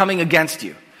who are coming against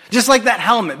you. Just like that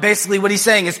helmet, basically what he's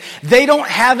saying is they don't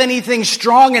have anything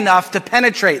strong enough to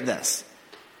penetrate this,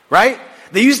 right?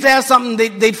 They used to have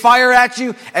something, they'd fire at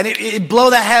you and it'd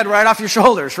blow that head right off your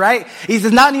shoulders, right? He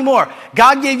says, not anymore.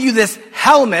 God gave you this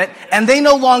helmet and they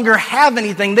no longer have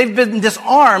anything. They've been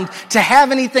disarmed to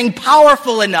have anything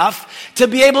powerful enough to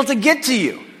be able to get to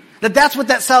you. That's what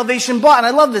that salvation bought. And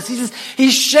I love this. He says, he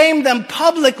shamed them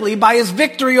publicly by his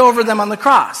victory over them on the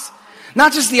cross.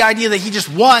 Not just the idea that he just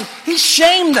won, he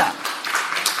shamed them.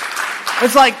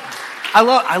 It's like,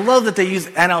 I love that they use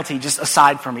NLT, just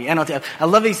aside from me. NLT. I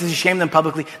love that he says he shamed them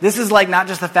publicly. This is like not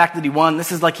just the fact that he won.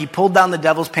 This is like he pulled down the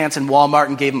devil's pants in Walmart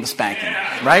and gave him a spanking,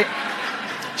 right?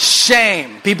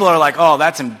 Shame. People are like, oh,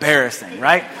 that's embarrassing,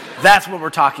 right? That's what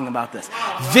we're talking about this.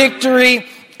 Victory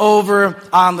over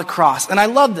on the cross. And I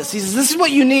love this. He says, this is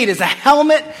what you need is a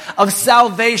helmet of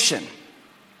salvation.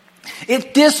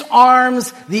 It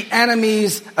disarms the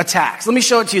enemy's attacks. Let me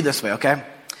show it to you this way, okay?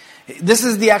 This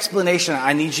is the explanation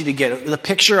I need you to get, the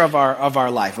picture of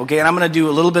our life, okay? And I'm going to do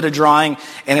a little bit of drawing,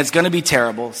 and it's going to be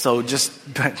terrible, so just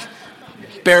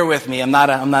bear with me. I'm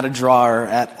not a drawer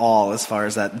at all as far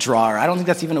as that drawer. I don't think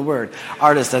that's even a word.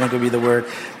 Artist, I think would be the word.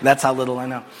 That's how little I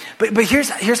know. But here's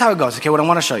how it goes, okay? What I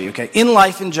want to show you, okay? In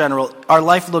life in general, our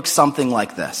life looks something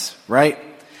like this, right?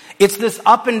 It's this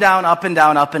up and down, up and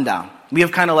down, up and down. We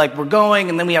have kind of like we're going,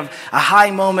 and then we have a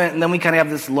high moment, and then we kind of have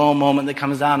this low moment that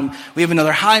comes down. We have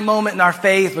another high moment in our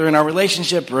faith or in our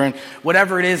relationship or in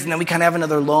whatever it is, and then we kind of have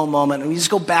another low moment, and we just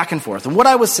go back and forth. And what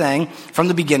I was saying from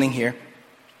the beginning here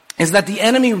is that the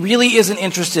enemy really isn't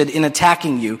interested in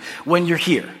attacking you when you're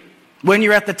here, when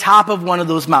you're at the top of one of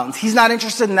those mountains. He's not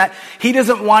interested in that. He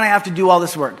doesn't want to have to do all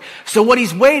this work. So what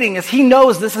he's waiting is he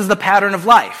knows this is the pattern of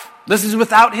life. This is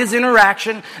without his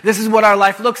interaction. This is what our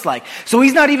life looks like. So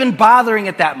he's not even bothering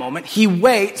at that moment. He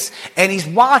waits and he's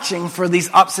watching for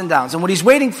these ups and downs. And what he's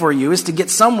waiting for you is to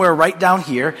get somewhere right down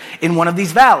here in one of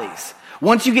these valleys.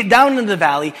 Once you get down into the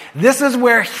valley, this is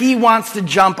where he wants to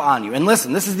jump on you. And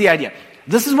listen, this is the idea.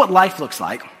 This is what life looks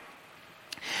like.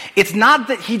 It's not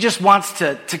that he just wants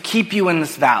to keep you in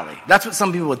this valley. That's what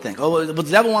some people would think. Oh, what the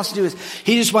devil wants to do is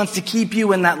he just wants to keep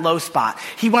you in that low spot.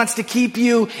 He wants to keep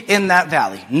you in that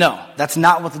valley. No, that's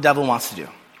not what the devil wants to do.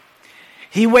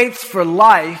 He waits for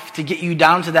life to get you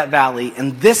down to that valley,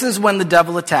 and this is when the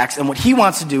devil attacks. And what he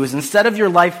wants to do is instead of your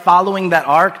life following that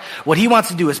arc, what he wants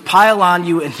to do is pile on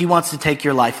you, and he wants to take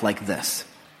your life like this.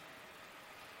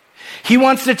 He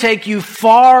wants to take you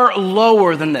far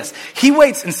lower than this. He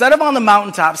waits, instead of on the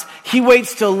mountaintops, he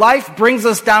waits till life brings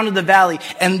us down to the valley.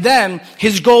 And then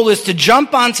his goal is to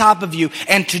jump on top of you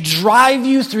and to drive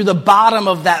you through the bottom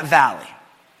of that valley.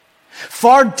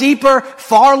 Far deeper,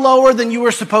 far lower than you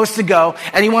were supposed to go.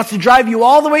 And he wants to drive you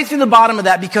all the way through the bottom of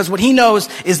that because what he knows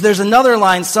is there's another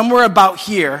line somewhere about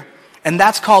here, and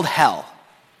that's called hell.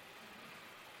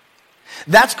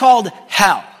 That's called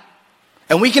hell.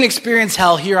 And we can experience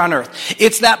hell here on earth.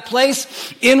 It's that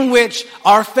place in which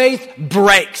our faith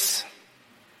breaks.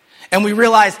 And we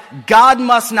realize God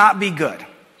must not be good.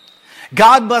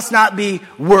 God must not be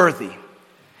worthy.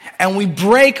 And we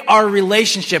break our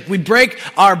relationship. We break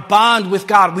our bond with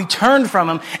God. We turn from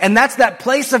him. And that's that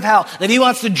place of hell that he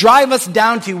wants to drive us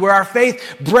down to where our faith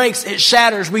breaks, it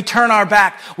shatters, we turn our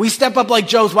back. We step up like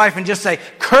Joe's wife and just say,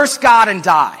 curse God and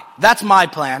die. That's my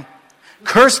plan.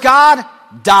 Curse God,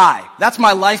 die. That's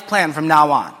my life plan from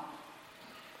now on.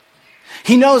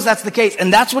 He knows that's the case,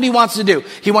 and that's what he wants to do.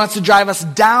 He wants to drive us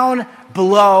down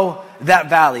below that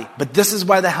valley. But this is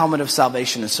why the helmet of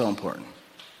salvation is so important.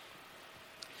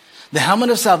 The helmet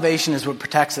of salvation is what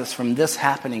protects us from this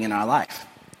happening in our life.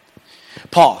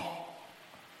 Paul,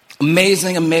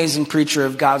 amazing, amazing preacher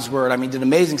of God's word. I mean, did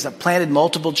amazing stuff. Planted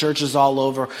multiple churches all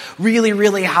over. Really,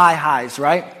 really high highs,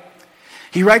 right?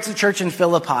 He writes a church in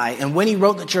Philippi, and when he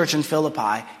wrote the church in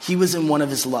Philippi, he was in one of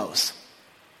his lows.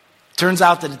 Turns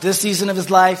out that at this season of his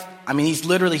life, I mean,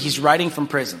 he's writing from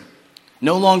prison.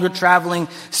 No longer traveling,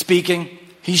 speaking.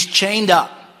 He's chained up.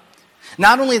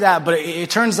 Not only that, but it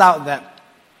turns out that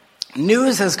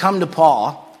news has come to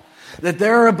Paul that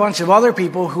there are a bunch of other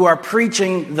people who are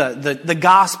preaching the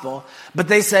gospel, but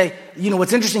they say,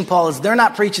 what's interesting, Paul, is they're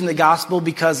not preaching the gospel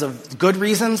because of good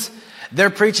reasons. They're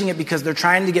preaching it because they're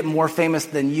trying to get more famous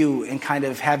than you and kind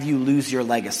of have you lose your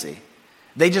legacy.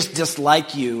 They just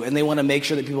dislike you and they want to make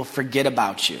sure that people forget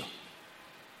about you.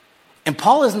 And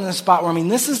Paul is in this spot where,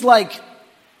 this is like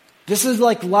This is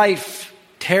like life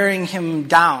tearing him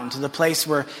down to the place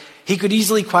where he could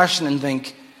easily question and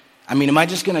think, am I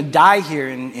just going to die here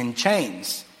in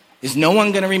chains? Is no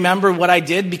one going to remember what I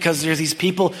did because there's these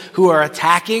people who are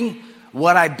attacking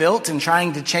what I built and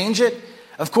trying to change it?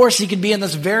 Of course, he could be in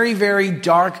this very, very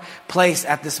dark place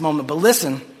at this moment. But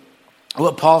listen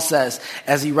what Paul says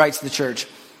as he writes to the church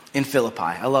in Philippi.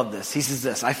 I love this. He says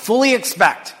this: I fully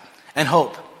expect and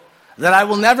hope that I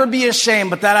will never be ashamed,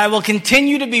 but that I will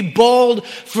continue to be bold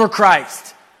for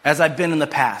Christ as I've been in the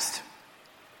past.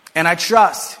 And I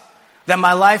trust that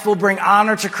my life will bring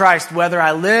honor to Christ whether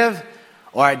I live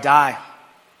or I die.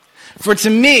 For to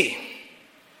me,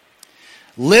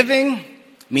 living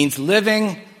means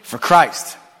living for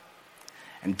Christ.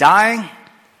 And dying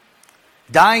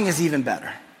is even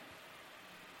better.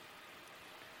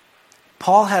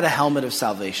 Paul had a helmet of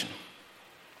salvation.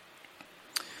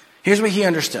 Here's what he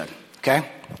understood, okay?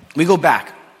 We go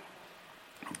back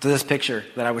to this picture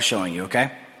that I was showing you,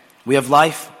 okay? We have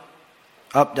life,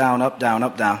 up, down, up, down,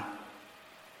 up, down.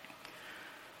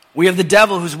 We have the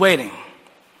devil who's waiting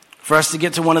for us to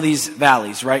get to one of these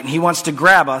valleys, right? And he wants to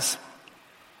grab us,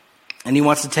 and he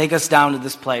wants to take us down to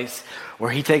this place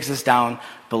where he takes us down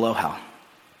below hell.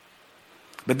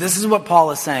 But this is what Paul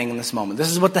is saying in this moment.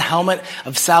 This is what the helmet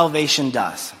of salvation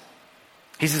does.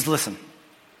 He says, listen,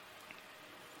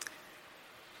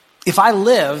 if I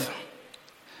live,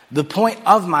 the point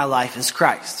of my life is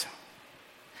Christ.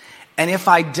 And if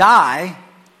I die,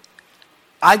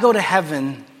 I go to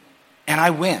heaven and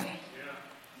I win.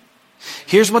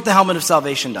 Here's what the helmet of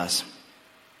salvation does.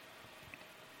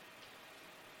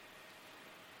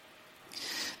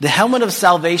 The helmet of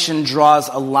salvation draws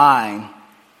a line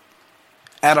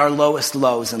at our lowest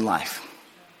lows in life.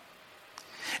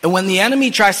 And when the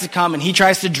enemy tries to come and he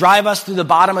tries to drive us through the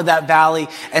bottom of that valley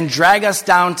and drag us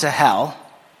down to hell,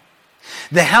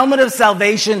 the helmet of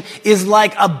salvation is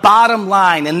like a bottom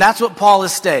line, and that's what Paul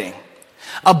is stating.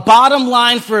 A bottom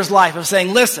line for his life of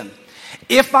saying, listen,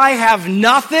 if I have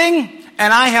nothing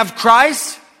and I have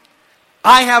Christ,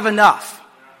 I have enough.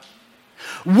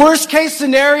 Worst case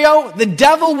scenario, the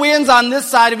devil wins on this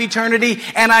side of eternity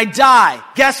and I die.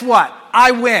 Guess what?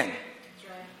 I win.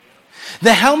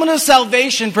 The helmet of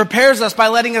salvation prepares us by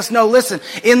letting us know, listen,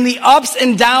 in the ups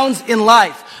and downs in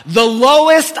life, the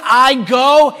lowest I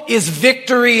go is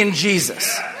victory in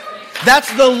Jesus.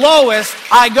 That's the lowest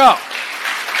I go.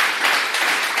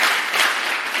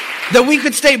 That we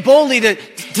could say boldly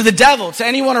to the devil, to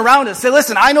anyone around us, say,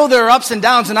 listen, I know there are ups and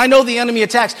downs and I know the enemy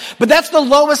attacks, but that's the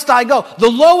lowest I go. The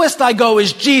lowest I go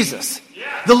is Jesus.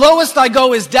 The lowest I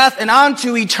go is death and on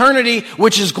to eternity,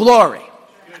 which is glory.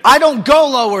 I don't go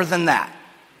lower than that.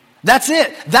 That's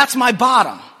it. That's my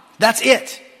bottom. That's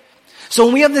it. So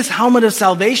when we have this helmet of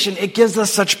salvation, it gives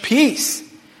us such peace.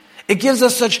 It gives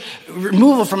us such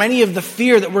removal from any of the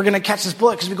fear that we're going to catch this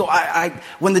bullet. Because we go,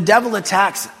 when the devil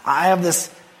attacks, I have this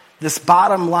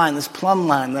bottom line, this plumb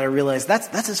line that I realize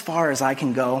that's as far as I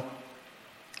can go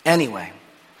anyway.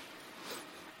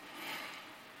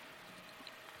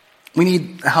 We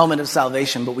need a helmet of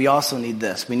salvation, but we also need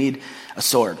this. We need a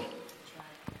sword.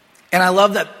 And I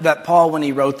love that Paul, when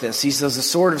he wrote this, he says the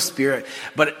sword of Spirit.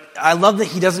 But I love that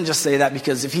he doesn't just say that,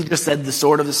 because if he just said the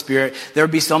sword of the Spirit, there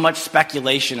would be so much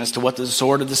speculation as to what the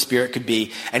sword of the Spirit could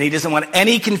be. And he doesn't want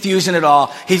any confusion at all.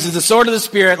 He says the sword of the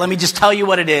Spirit, let me just tell you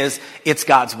what it is. It's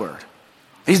God's word.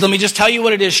 He says, let me just tell you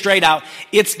what it is straight out.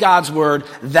 It's God's word.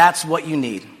 That's what you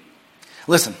need.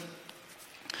 Listen,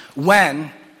 when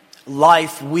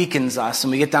life weakens us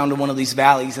and we get down to one of these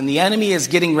valleys and the enemy is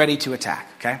getting ready to attack,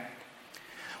 okay?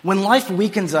 When life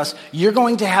weakens us, you're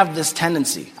going to have this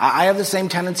tendency. I have the same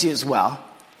tendency as well.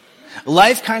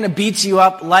 Life kind of beats you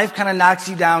up. Life kind of knocks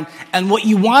you down. And what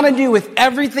you want to do with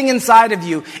everything inside of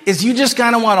you is you just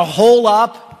kind of want to hole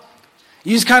up.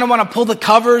 You just kind of want to pull the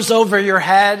covers over your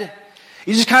head.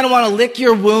 You just kind of want to lick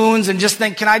your wounds and just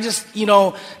think, can I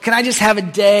just have a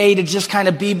day to just kind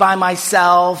of be by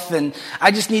myself? And I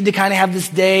just need to kind of have this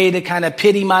day to kind of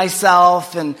pity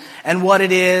myself and what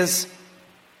it is.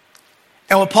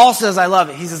 And what Paul says, I love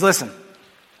it. He says, listen,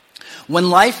 when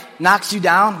life knocks you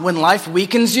down, when life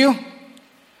weakens you,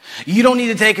 you don't need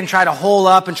to take and try to hole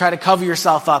up and try to cover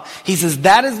yourself up. He says,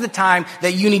 that is the time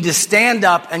that you need to stand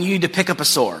up and you need to pick up a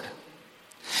sword.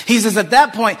 He says, at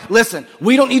that point, listen,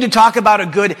 we don't need to talk about a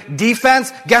good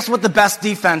defense. Guess what the best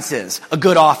defense is? A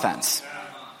good offense.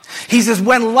 He says,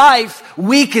 when life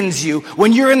weakens you,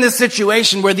 when you're in this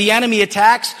situation where the enemy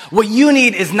attacks, what you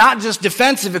need is not just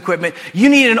defensive equipment. You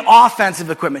need an offensive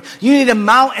equipment. You need to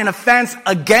mount an offense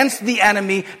against the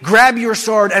enemy, grab your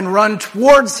sword, and run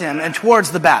towards him and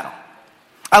towards the battle.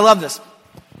 I love this.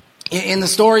 In the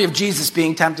story of Jesus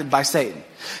being tempted by Satan,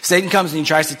 Satan comes and he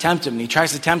tries to tempt him, and he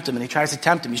tries to tempt him, and he tries to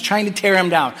tempt him. He's trying to tear him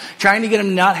down, trying to get him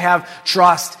to not have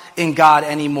trust in God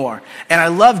anymore. And I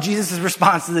love Jesus'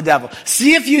 response to the devil.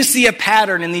 See if you see a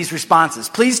pattern in these responses.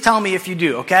 Please tell me if you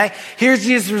do, okay? Here's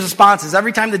Jesus' responses.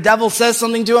 Every time the devil says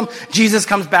something to him, Jesus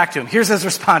comes back to him. Here's his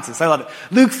responses. I love it.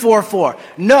 Luke 4:4.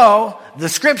 No, the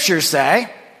scriptures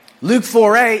say. Luke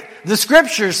 4:8. The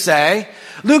scriptures say.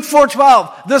 Luke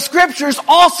 4:12. The scriptures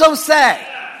also say.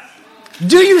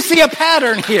 Do you see a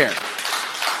pattern here?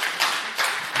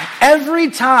 Every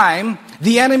time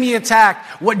the enemy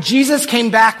attacked, what Jesus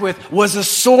came back with was a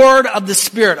sword of the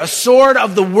Spirit, a sword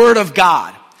of the Word of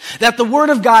God. That the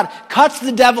Word of God cuts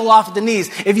the devil off at the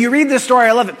knees. If you read this story,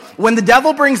 I love it. When the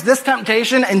devil brings this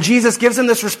temptation and Jesus gives him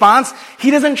this response, he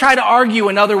doesn't try to argue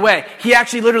another way. He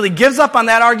actually literally gives up on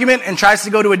that argument and tries to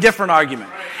go to a different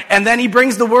argument. And then he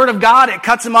brings the Word of God, it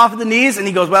cuts him off at the knees, and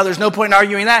he goes, well, there's no point in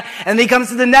arguing that. And then he comes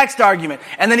to the next argument.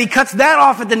 And then he cuts that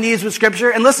off at the knees with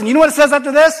Scripture. And listen, you know what it says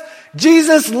after this?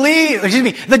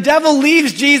 The devil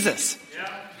leaves Jesus.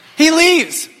 He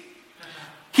leaves.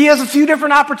 He has a few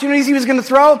different opportunities he was going to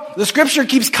throw. The scripture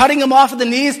keeps cutting him off at the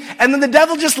knees. And then the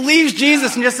devil just leaves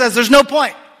Jesus and just says, there's no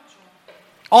point.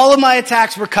 All of my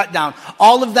attacks were cut down.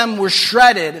 All of them were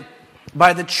shredded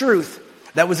by the truth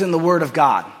that was in the Word of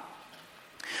God.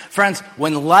 Friends,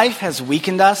 when life has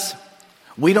weakened us,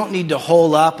 we don't need to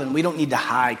hole up and we don't need to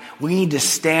hide. We need to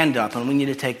stand up and we need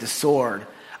to take the sword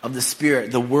of the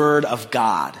Spirit, the Word of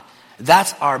God.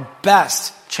 That's our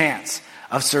best chance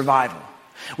of survival.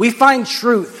 We find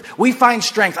truth. We find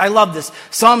strength. I love this.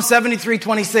 Psalm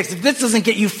 73:26. If this doesn't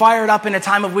get you fired up in a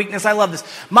time of weakness, I love this.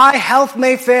 My health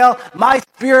may fail, my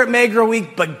spirit may grow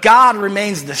weak, but God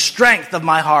remains the strength of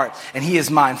my heart, and He is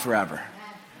mine forever.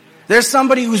 There's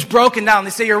somebody who's broken down.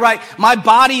 They say, you're right, my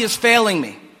body is failing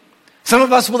me. Some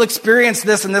of us will experience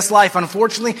this in this life.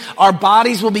 Unfortunately, our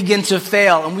bodies will begin to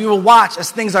fail, and we will watch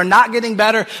as things are not getting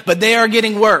better, but they are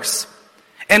getting worse.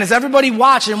 And as everybody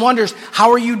watches and wonders,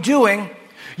 how are you doing?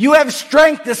 You have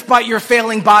strength despite your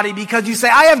failing body because you say,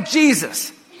 I have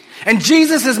Jesus, and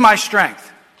Jesus is my strength.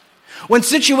 When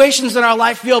situations in our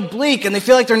life feel bleak and they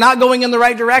feel like they're not going in the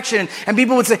right direction, and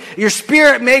people would say, your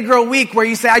spirit may grow weak, where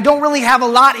you say, I don't really have a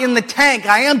lot in the tank.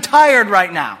 I am tired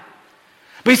right now.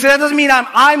 But you say, that doesn't mean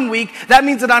I'm weak. That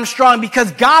means that I'm strong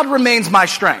because God remains my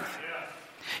strength.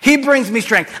 He brings me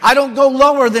strength. I don't go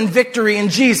lower than victory in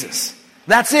Jesus.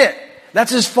 That's it.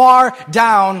 That's as far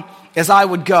down as I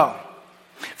would go.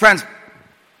 Friends,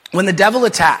 when the devil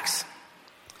attacks,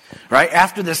 right,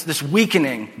 after this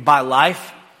weakening by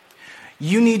life,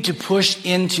 you need to push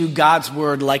into God's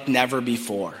word like never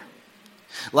before.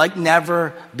 Like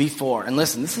never before. And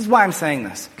listen, this is why I'm saying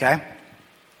this, okay?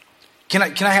 Can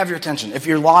I have your attention? If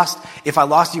I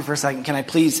lost you for a second,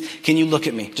 can you look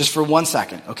at me just for 1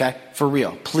 second, okay? For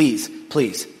real. Please,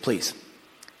 please, please.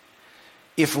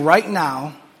 If right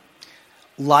now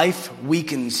life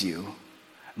weakens you,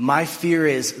 my fear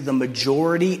is the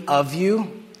majority of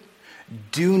you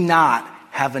do not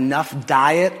have enough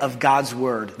diet of God's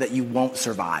word that you won't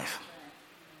survive.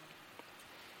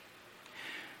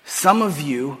 Some of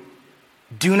you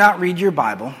do not read your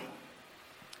Bible.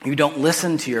 You don't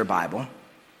listen to your Bible.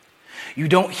 You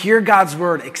don't hear God's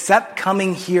word except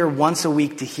coming here once a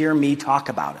week to hear me talk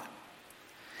about it.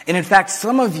 And in fact,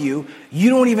 some of you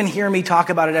don't even hear me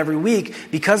talk about it every week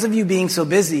because of you being so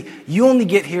busy. You only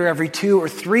get here every 2 or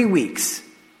 3 weeks.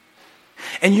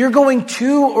 And you're going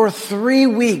 2 or 3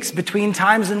 weeks between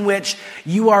times in which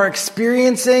you are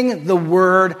experiencing the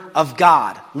Word of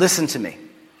God. Listen to me.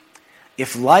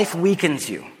 If life weakens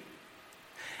you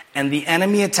and the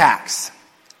enemy attacks,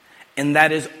 and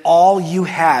that is all you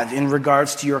have in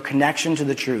regards to your connection to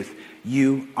the truth,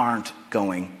 you aren't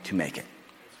going to make it.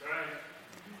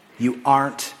 You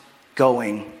aren't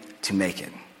going to make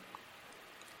it.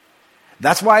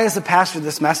 That's why as a pastor,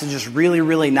 this message is really,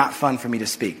 really not fun for me to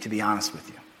speak, to be honest with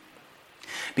you.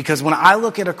 Because when I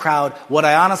look at a crowd, what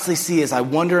I honestly see is I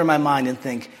wonder in my mind and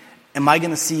think, am I going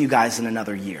to see you guys in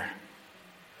another year?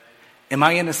 Am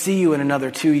I going to see you in another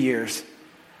 2 years?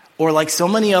 Or like so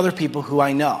many other people who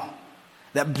I know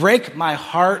that break my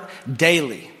heart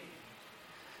daily,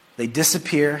 they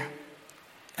disappear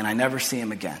and I never see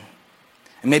them again.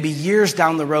 And maybe years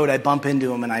down the road, I bump into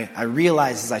them and I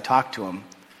realize as I talk to them,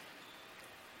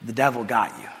 the devil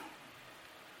got you.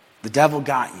 The devil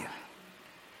got you.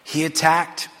 He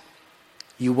attacked,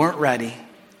 you weren't ready,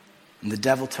 and the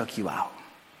devil took you out.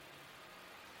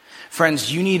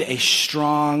 Friends, you need a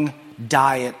strong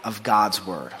diet of God's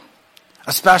word.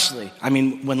 Especially,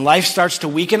 when life starts to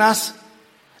weaken us,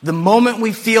 the moment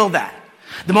we feel that,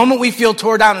 The moment we feel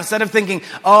tore down, instead of thinking,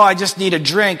 oh, I just need a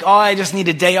drink, oh, I just need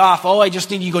a day off, oh, I just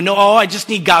need, you go, no, oh, I just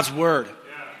need God's word.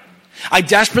 I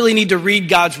desperately need to read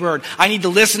God's word. I need to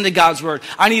listen to God's word.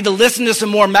 I need to listen to some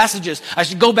more messages. I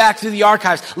should go back through the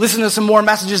archives, listen to some more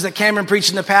messages that Cameron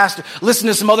preached in the past, listen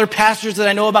to some other pastors that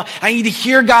I know about. I need to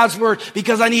hear God's word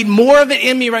because I need more of it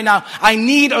in me right now. I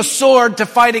need a sword to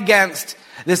fight against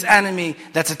this enemy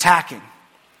that's attacking.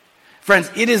 Friends,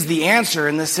 it is the answer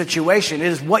in this situation. It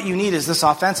is what you need is this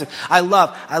offensive. I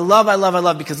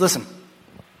love, because listen,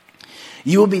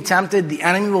 you will be tempted, the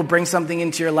enemy will bring something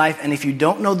into your life, and if you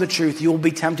don't know the truth, you will be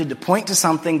tempted to point to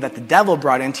something that the devil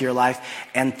brought into your life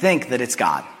and think that it's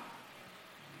God.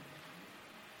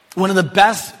 One of the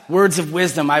best words of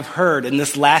wisdom I've heard in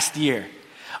this last year,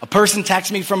 a person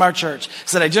texted me from our church,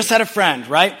 said, I just had a friend,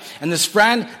 right? And this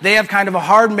friend, they have kind of a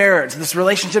hard marriage. This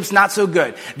relationship's not so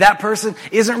good. That person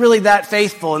isn't really that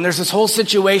faithful. And there's this whole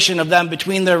situation of them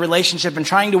between their relationship and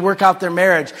trying to work out their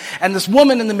marriage. And this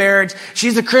woman in the marriage,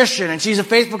 she's a Christian and she's a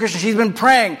faithful Christian. She's been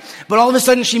praying. But all of a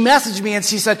sudden she messaged me and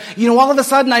she said, all of a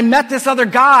sudden I met this other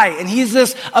guy and he's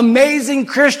this amazing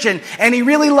Christian and he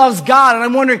really loves God. And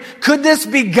I'm wondering, could this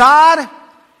be God?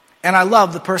 And I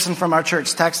love the person from our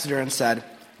church texted her and said,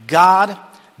 God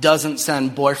doesn't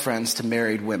send boyfriends to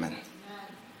married women.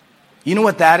 You know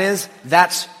what that is?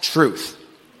 That's truth.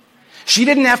 She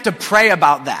didn't have to pray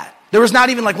about that. There was not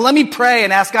even like, well, let me pray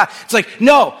and ask God. It's like,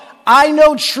 no, I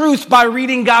know truth by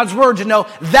reading God's word to know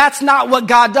that's not what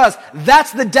God does.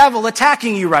 That's the devil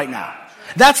attacking you right now.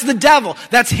 That's the devil.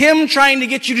 That's him trying to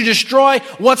get you to destroy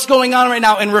what's going on right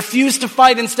now and refuse to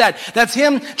fight instead. That's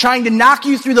him trying to knock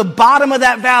you through the bottom of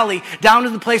that valley down to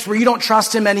the place where you don't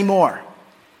trust him anymore.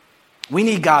 We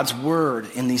need God's word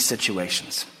in these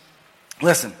situations.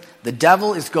 Listen, the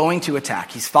devil is going to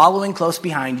attack. He's following close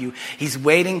behind you. He's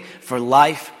waiting for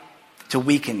life to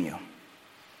weaken you.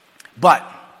 But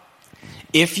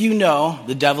if you know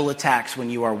the devil attacks when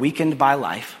you are weakened by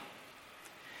life,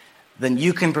 then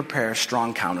you can prepare a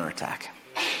strong counterattack.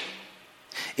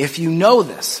 If you know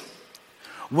this,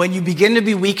 when you begin to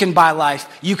be weakened by life,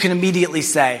 you can immediately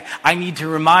say, I need to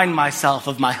remind myself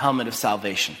of my helmet of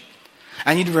salvation.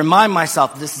 I need to remind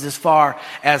myself this is as far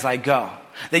as I go.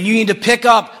 That you need to pick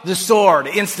up the sword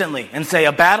instantly and say,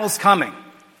 a battle's coming.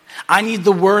 I need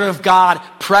the word of God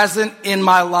present in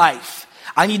my life.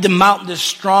 I need to mount this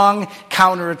strong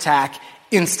counterattack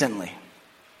instantly.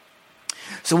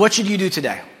 So what should you do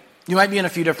today? You might be in a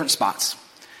few different spots.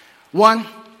 One,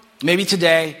 maybe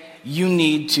today you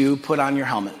need to put on your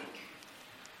helmet.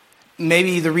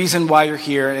 Maybe the reason why you're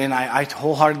here, and I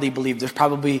wholeheartedly believe there's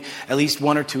probably at least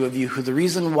one or two of you who the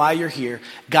reason why you're here,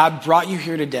 God brought you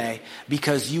here today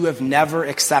because you have never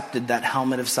accepted that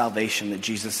helmet of salvation that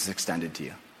Jesus has extended to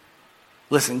you.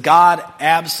 Listen, God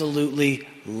absolutely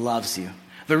loves you.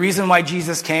 The reason why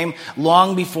Jesus came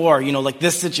long before, like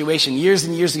this situation, years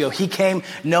and years ago, he came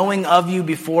knowing of you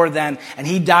before then, and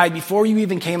he died before you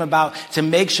even came about to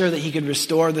make sure that he could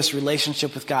restore this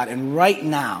relationship with God. And right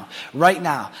now,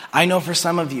 I know for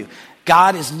some of you,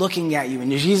 God is looking at you, and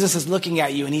Jesus is looking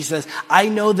at you, and he says, I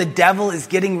know the devil is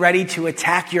getting ready to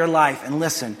attack your life. And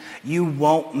listen, you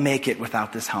won't make it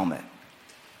without this helmet.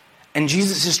 And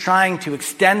Jesus is trying to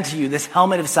extend to you this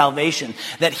helmet of salvation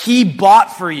that he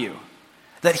bought for you.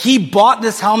 That he bought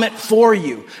this helmet for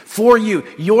you,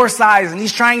 your size, and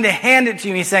he's trying to hand it to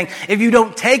you. He's saying, if you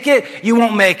don't take it, you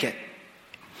won't make it.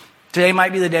 Today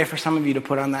might be the day for some of you to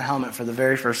put on that helmet for the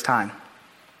very first time.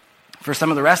 For some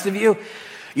of the rest of you,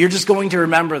 you're just going to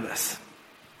remember this.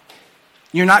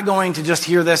 You're not going to just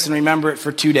hear this and remember it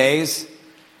for 2 days.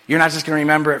 You're not just going to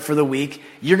remember it for the week.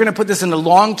 You're going to put this into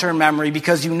long-term memory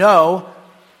because you know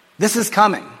this is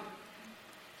coming.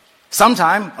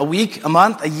 Sometime, a week, a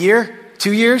month, a year,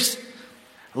 2 years,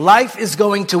 life is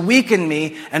going to weaken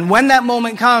me, and when that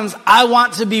moment comes, I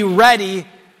want to be ready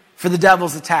for the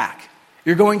devil's attack.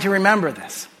 You're going to remember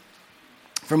this.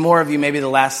 For more of you, maybe the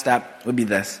last step would be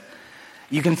this.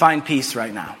 You can find peace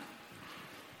right now.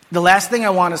 The last thing I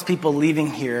want is people leaving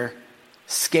here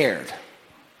scared.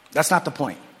 That's not the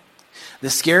point.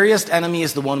 The scariest enemy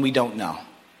is the one we don't know.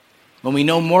 When we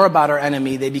know more about our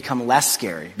enemy, they become less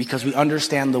scary because we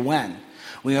understand the when.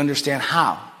 We understand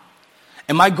how.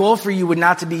 And my goal for you would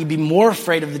not to be more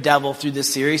afraid of the devil through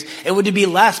this series. It would to be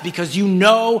less because you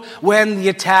know when the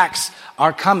attacks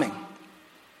are coming.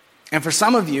 And for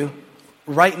some of you,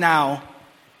 right now,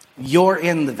 you're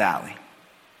in the valley.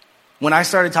 When I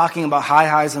started talking about high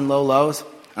highs and low lows,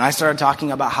 and I started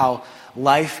talking about how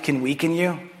life can weaken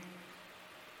you,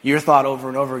 your thought over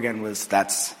and over again was,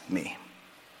 that's me.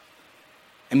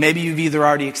 And maybe you've either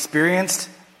already experienced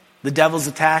the devil's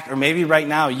attack, or maybe right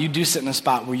now you do sit in a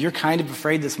spot where you're kind of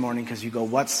afraid this morning because you go,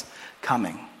 what's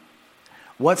coming?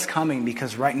 What's coming?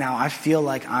 Because right now I feel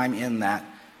like I'm in that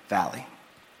valley.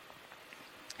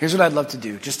 Here's what I'd love to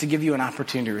do, just to give you an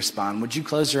opportunity to respond. Would you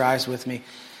close your eyes with me?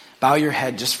 Bow your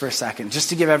head just for a second, just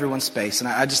to give everyone space. And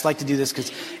I just like to do this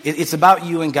because it's about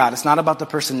you and God. It's not about the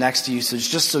person next to you. So it's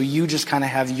just so you just kind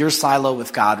of have your silo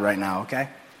with God right now, okay?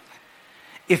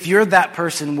 If you're that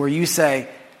person where you say,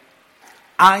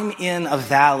 I'm in a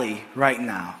valley right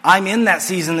now. I'm in that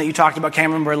season that you talked about,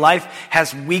 Cameron, where life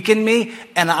has weakened me,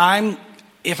 and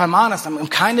if I'm honest, I'm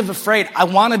kind of afraid. I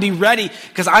want to be ready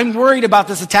because I'm worried about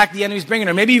this attack the enemy's bringing.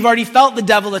 Or maybe you've already felt the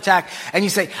devil attack and you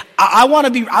say, I want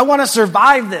to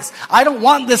survive this. I don't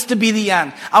want this to be the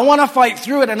end. I want to fight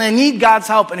through it and I need God's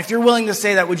help. And if you're willing to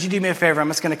say that, would you do me a favor? I'm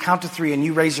just going to count to 3 and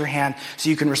you raise your hand so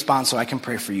you can respond so I can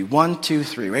pray for you. 1, 2,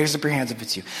 3. Raise up your hands if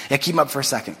it's you. Yeah, keep them up for a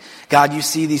second. God, you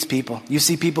see these people. You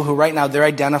see people who right now they're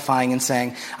identifying and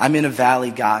saying, I'm in a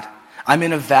valley, God. I'm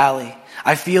in a valley.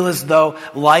 I feel as though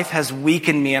life has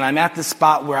weakened me and I'm at the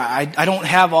spot where I don't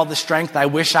have all the strength I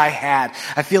wish I had.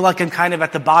 I feel like I'm kind of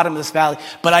at the bottom of this valley,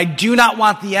 but I do not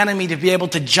want the enemy to be able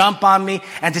to jump on me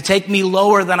and to take me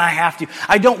lower than I have to.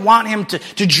 I don't want him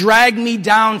to drag me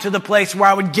down to the place where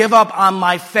I would give up on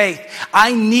my faith.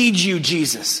 I need you,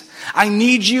 Jesus. I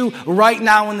need you right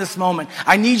now in this moment.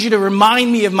 I need you to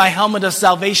remind me of my helmet of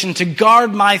salvation, to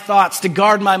guard my thoughts, to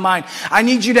guard my mind. I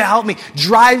need you to help me,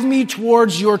 drive me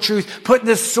towards your truth. Put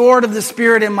this sword of the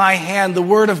Spirit in my hand, the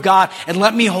Word of God, and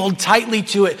let me hold tightly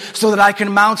to it so that I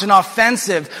can mount an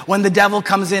offensive when the devil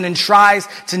comes in and tries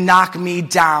to knock me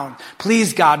down.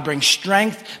 Please, God, bring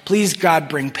strength. Please, God,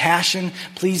 bring passion.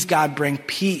 Please, God, bring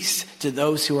peace to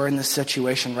those who are in this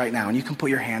situation right now. And you can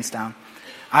put your hands down,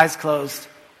 eyes closed.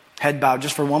 Head bowed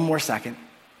just for one more second.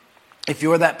 If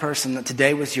you're that person that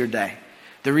today was your day,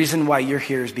 the reason why you're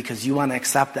here is because you want to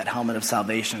accept that helmet of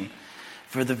salvation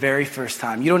for the very first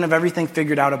time. You don't have everything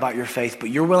figured out about your faith,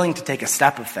 but you're willing to take a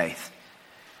step of faith.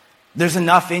 There's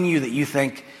enough in you that you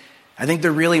think, I think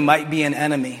there really might be an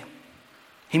enemy.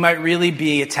 He might really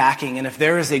be attacking. And if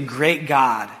there is a great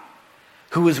God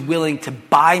who is willing to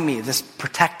buy me this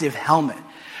protective helmet,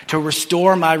 to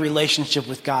restore my relationship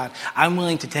with God, I'm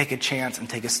willing to take a chance and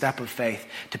take a step of faith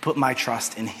to put my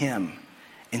trust in him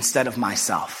instead of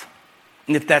myself.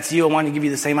 And if that's you, I want to give you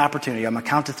the same opportunity. I'm going to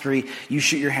count to 3. You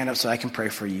shoot your hand up so I can pray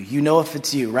for you. You know if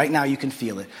it's you. Right now you can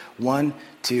feel it. 1,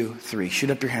 2, 3.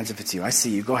 Shoot up your hands if it's you. I see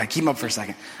you. Go ahead. Keep them up for a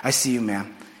second. I see you,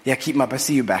 ma'am. Yeah, keep them up. I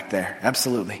see you back there.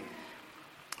 Absolutely.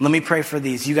 Let me pray for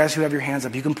these. You guys who have your hands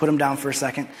up, you can put them down for a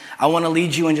second. I want to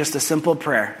lead you in just a simple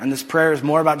prayer. And this prayer is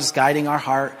more about just guiding our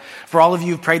heart. For all of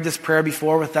you who've prayed this prayer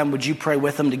before with them, would you pray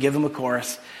with them to give them a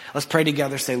chorus? Let's pray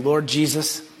together. Say, Lord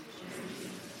Jesus,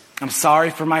 I'm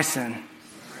sorry for my sin.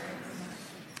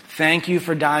 Thank you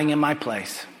for dying in my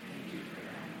place.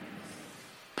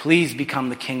 Please become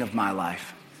the king of my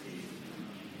life.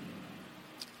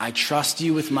 I trust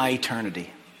you with my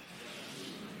eternity.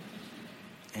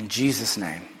 In Jesus'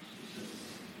 name,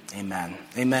 amen.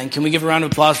 Amen. Can we give a round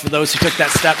of applause for those who took that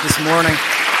step this morning?